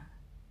then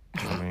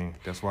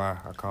That's why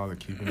I call it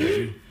keeping it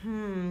G.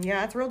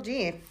 yeah, it's real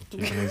G.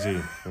 Keeping it G.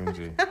 Keeping it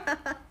G.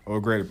 Well,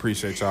 great.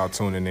 Appreciate y'all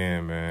tuning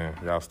in, man.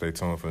 Y'all stay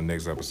tuned for the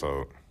next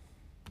episode.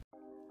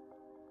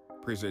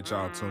 Appreciate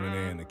y'all tuning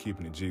in to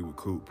Keeping It G with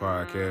Coop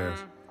podcast.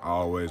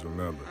 Always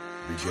remember,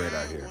 be great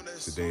out here.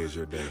 Today is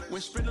your day. We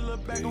spin a little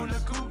back on the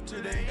coupe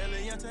today.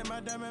 Eliante, my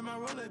diamond, my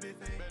roller, big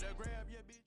thing. Better grab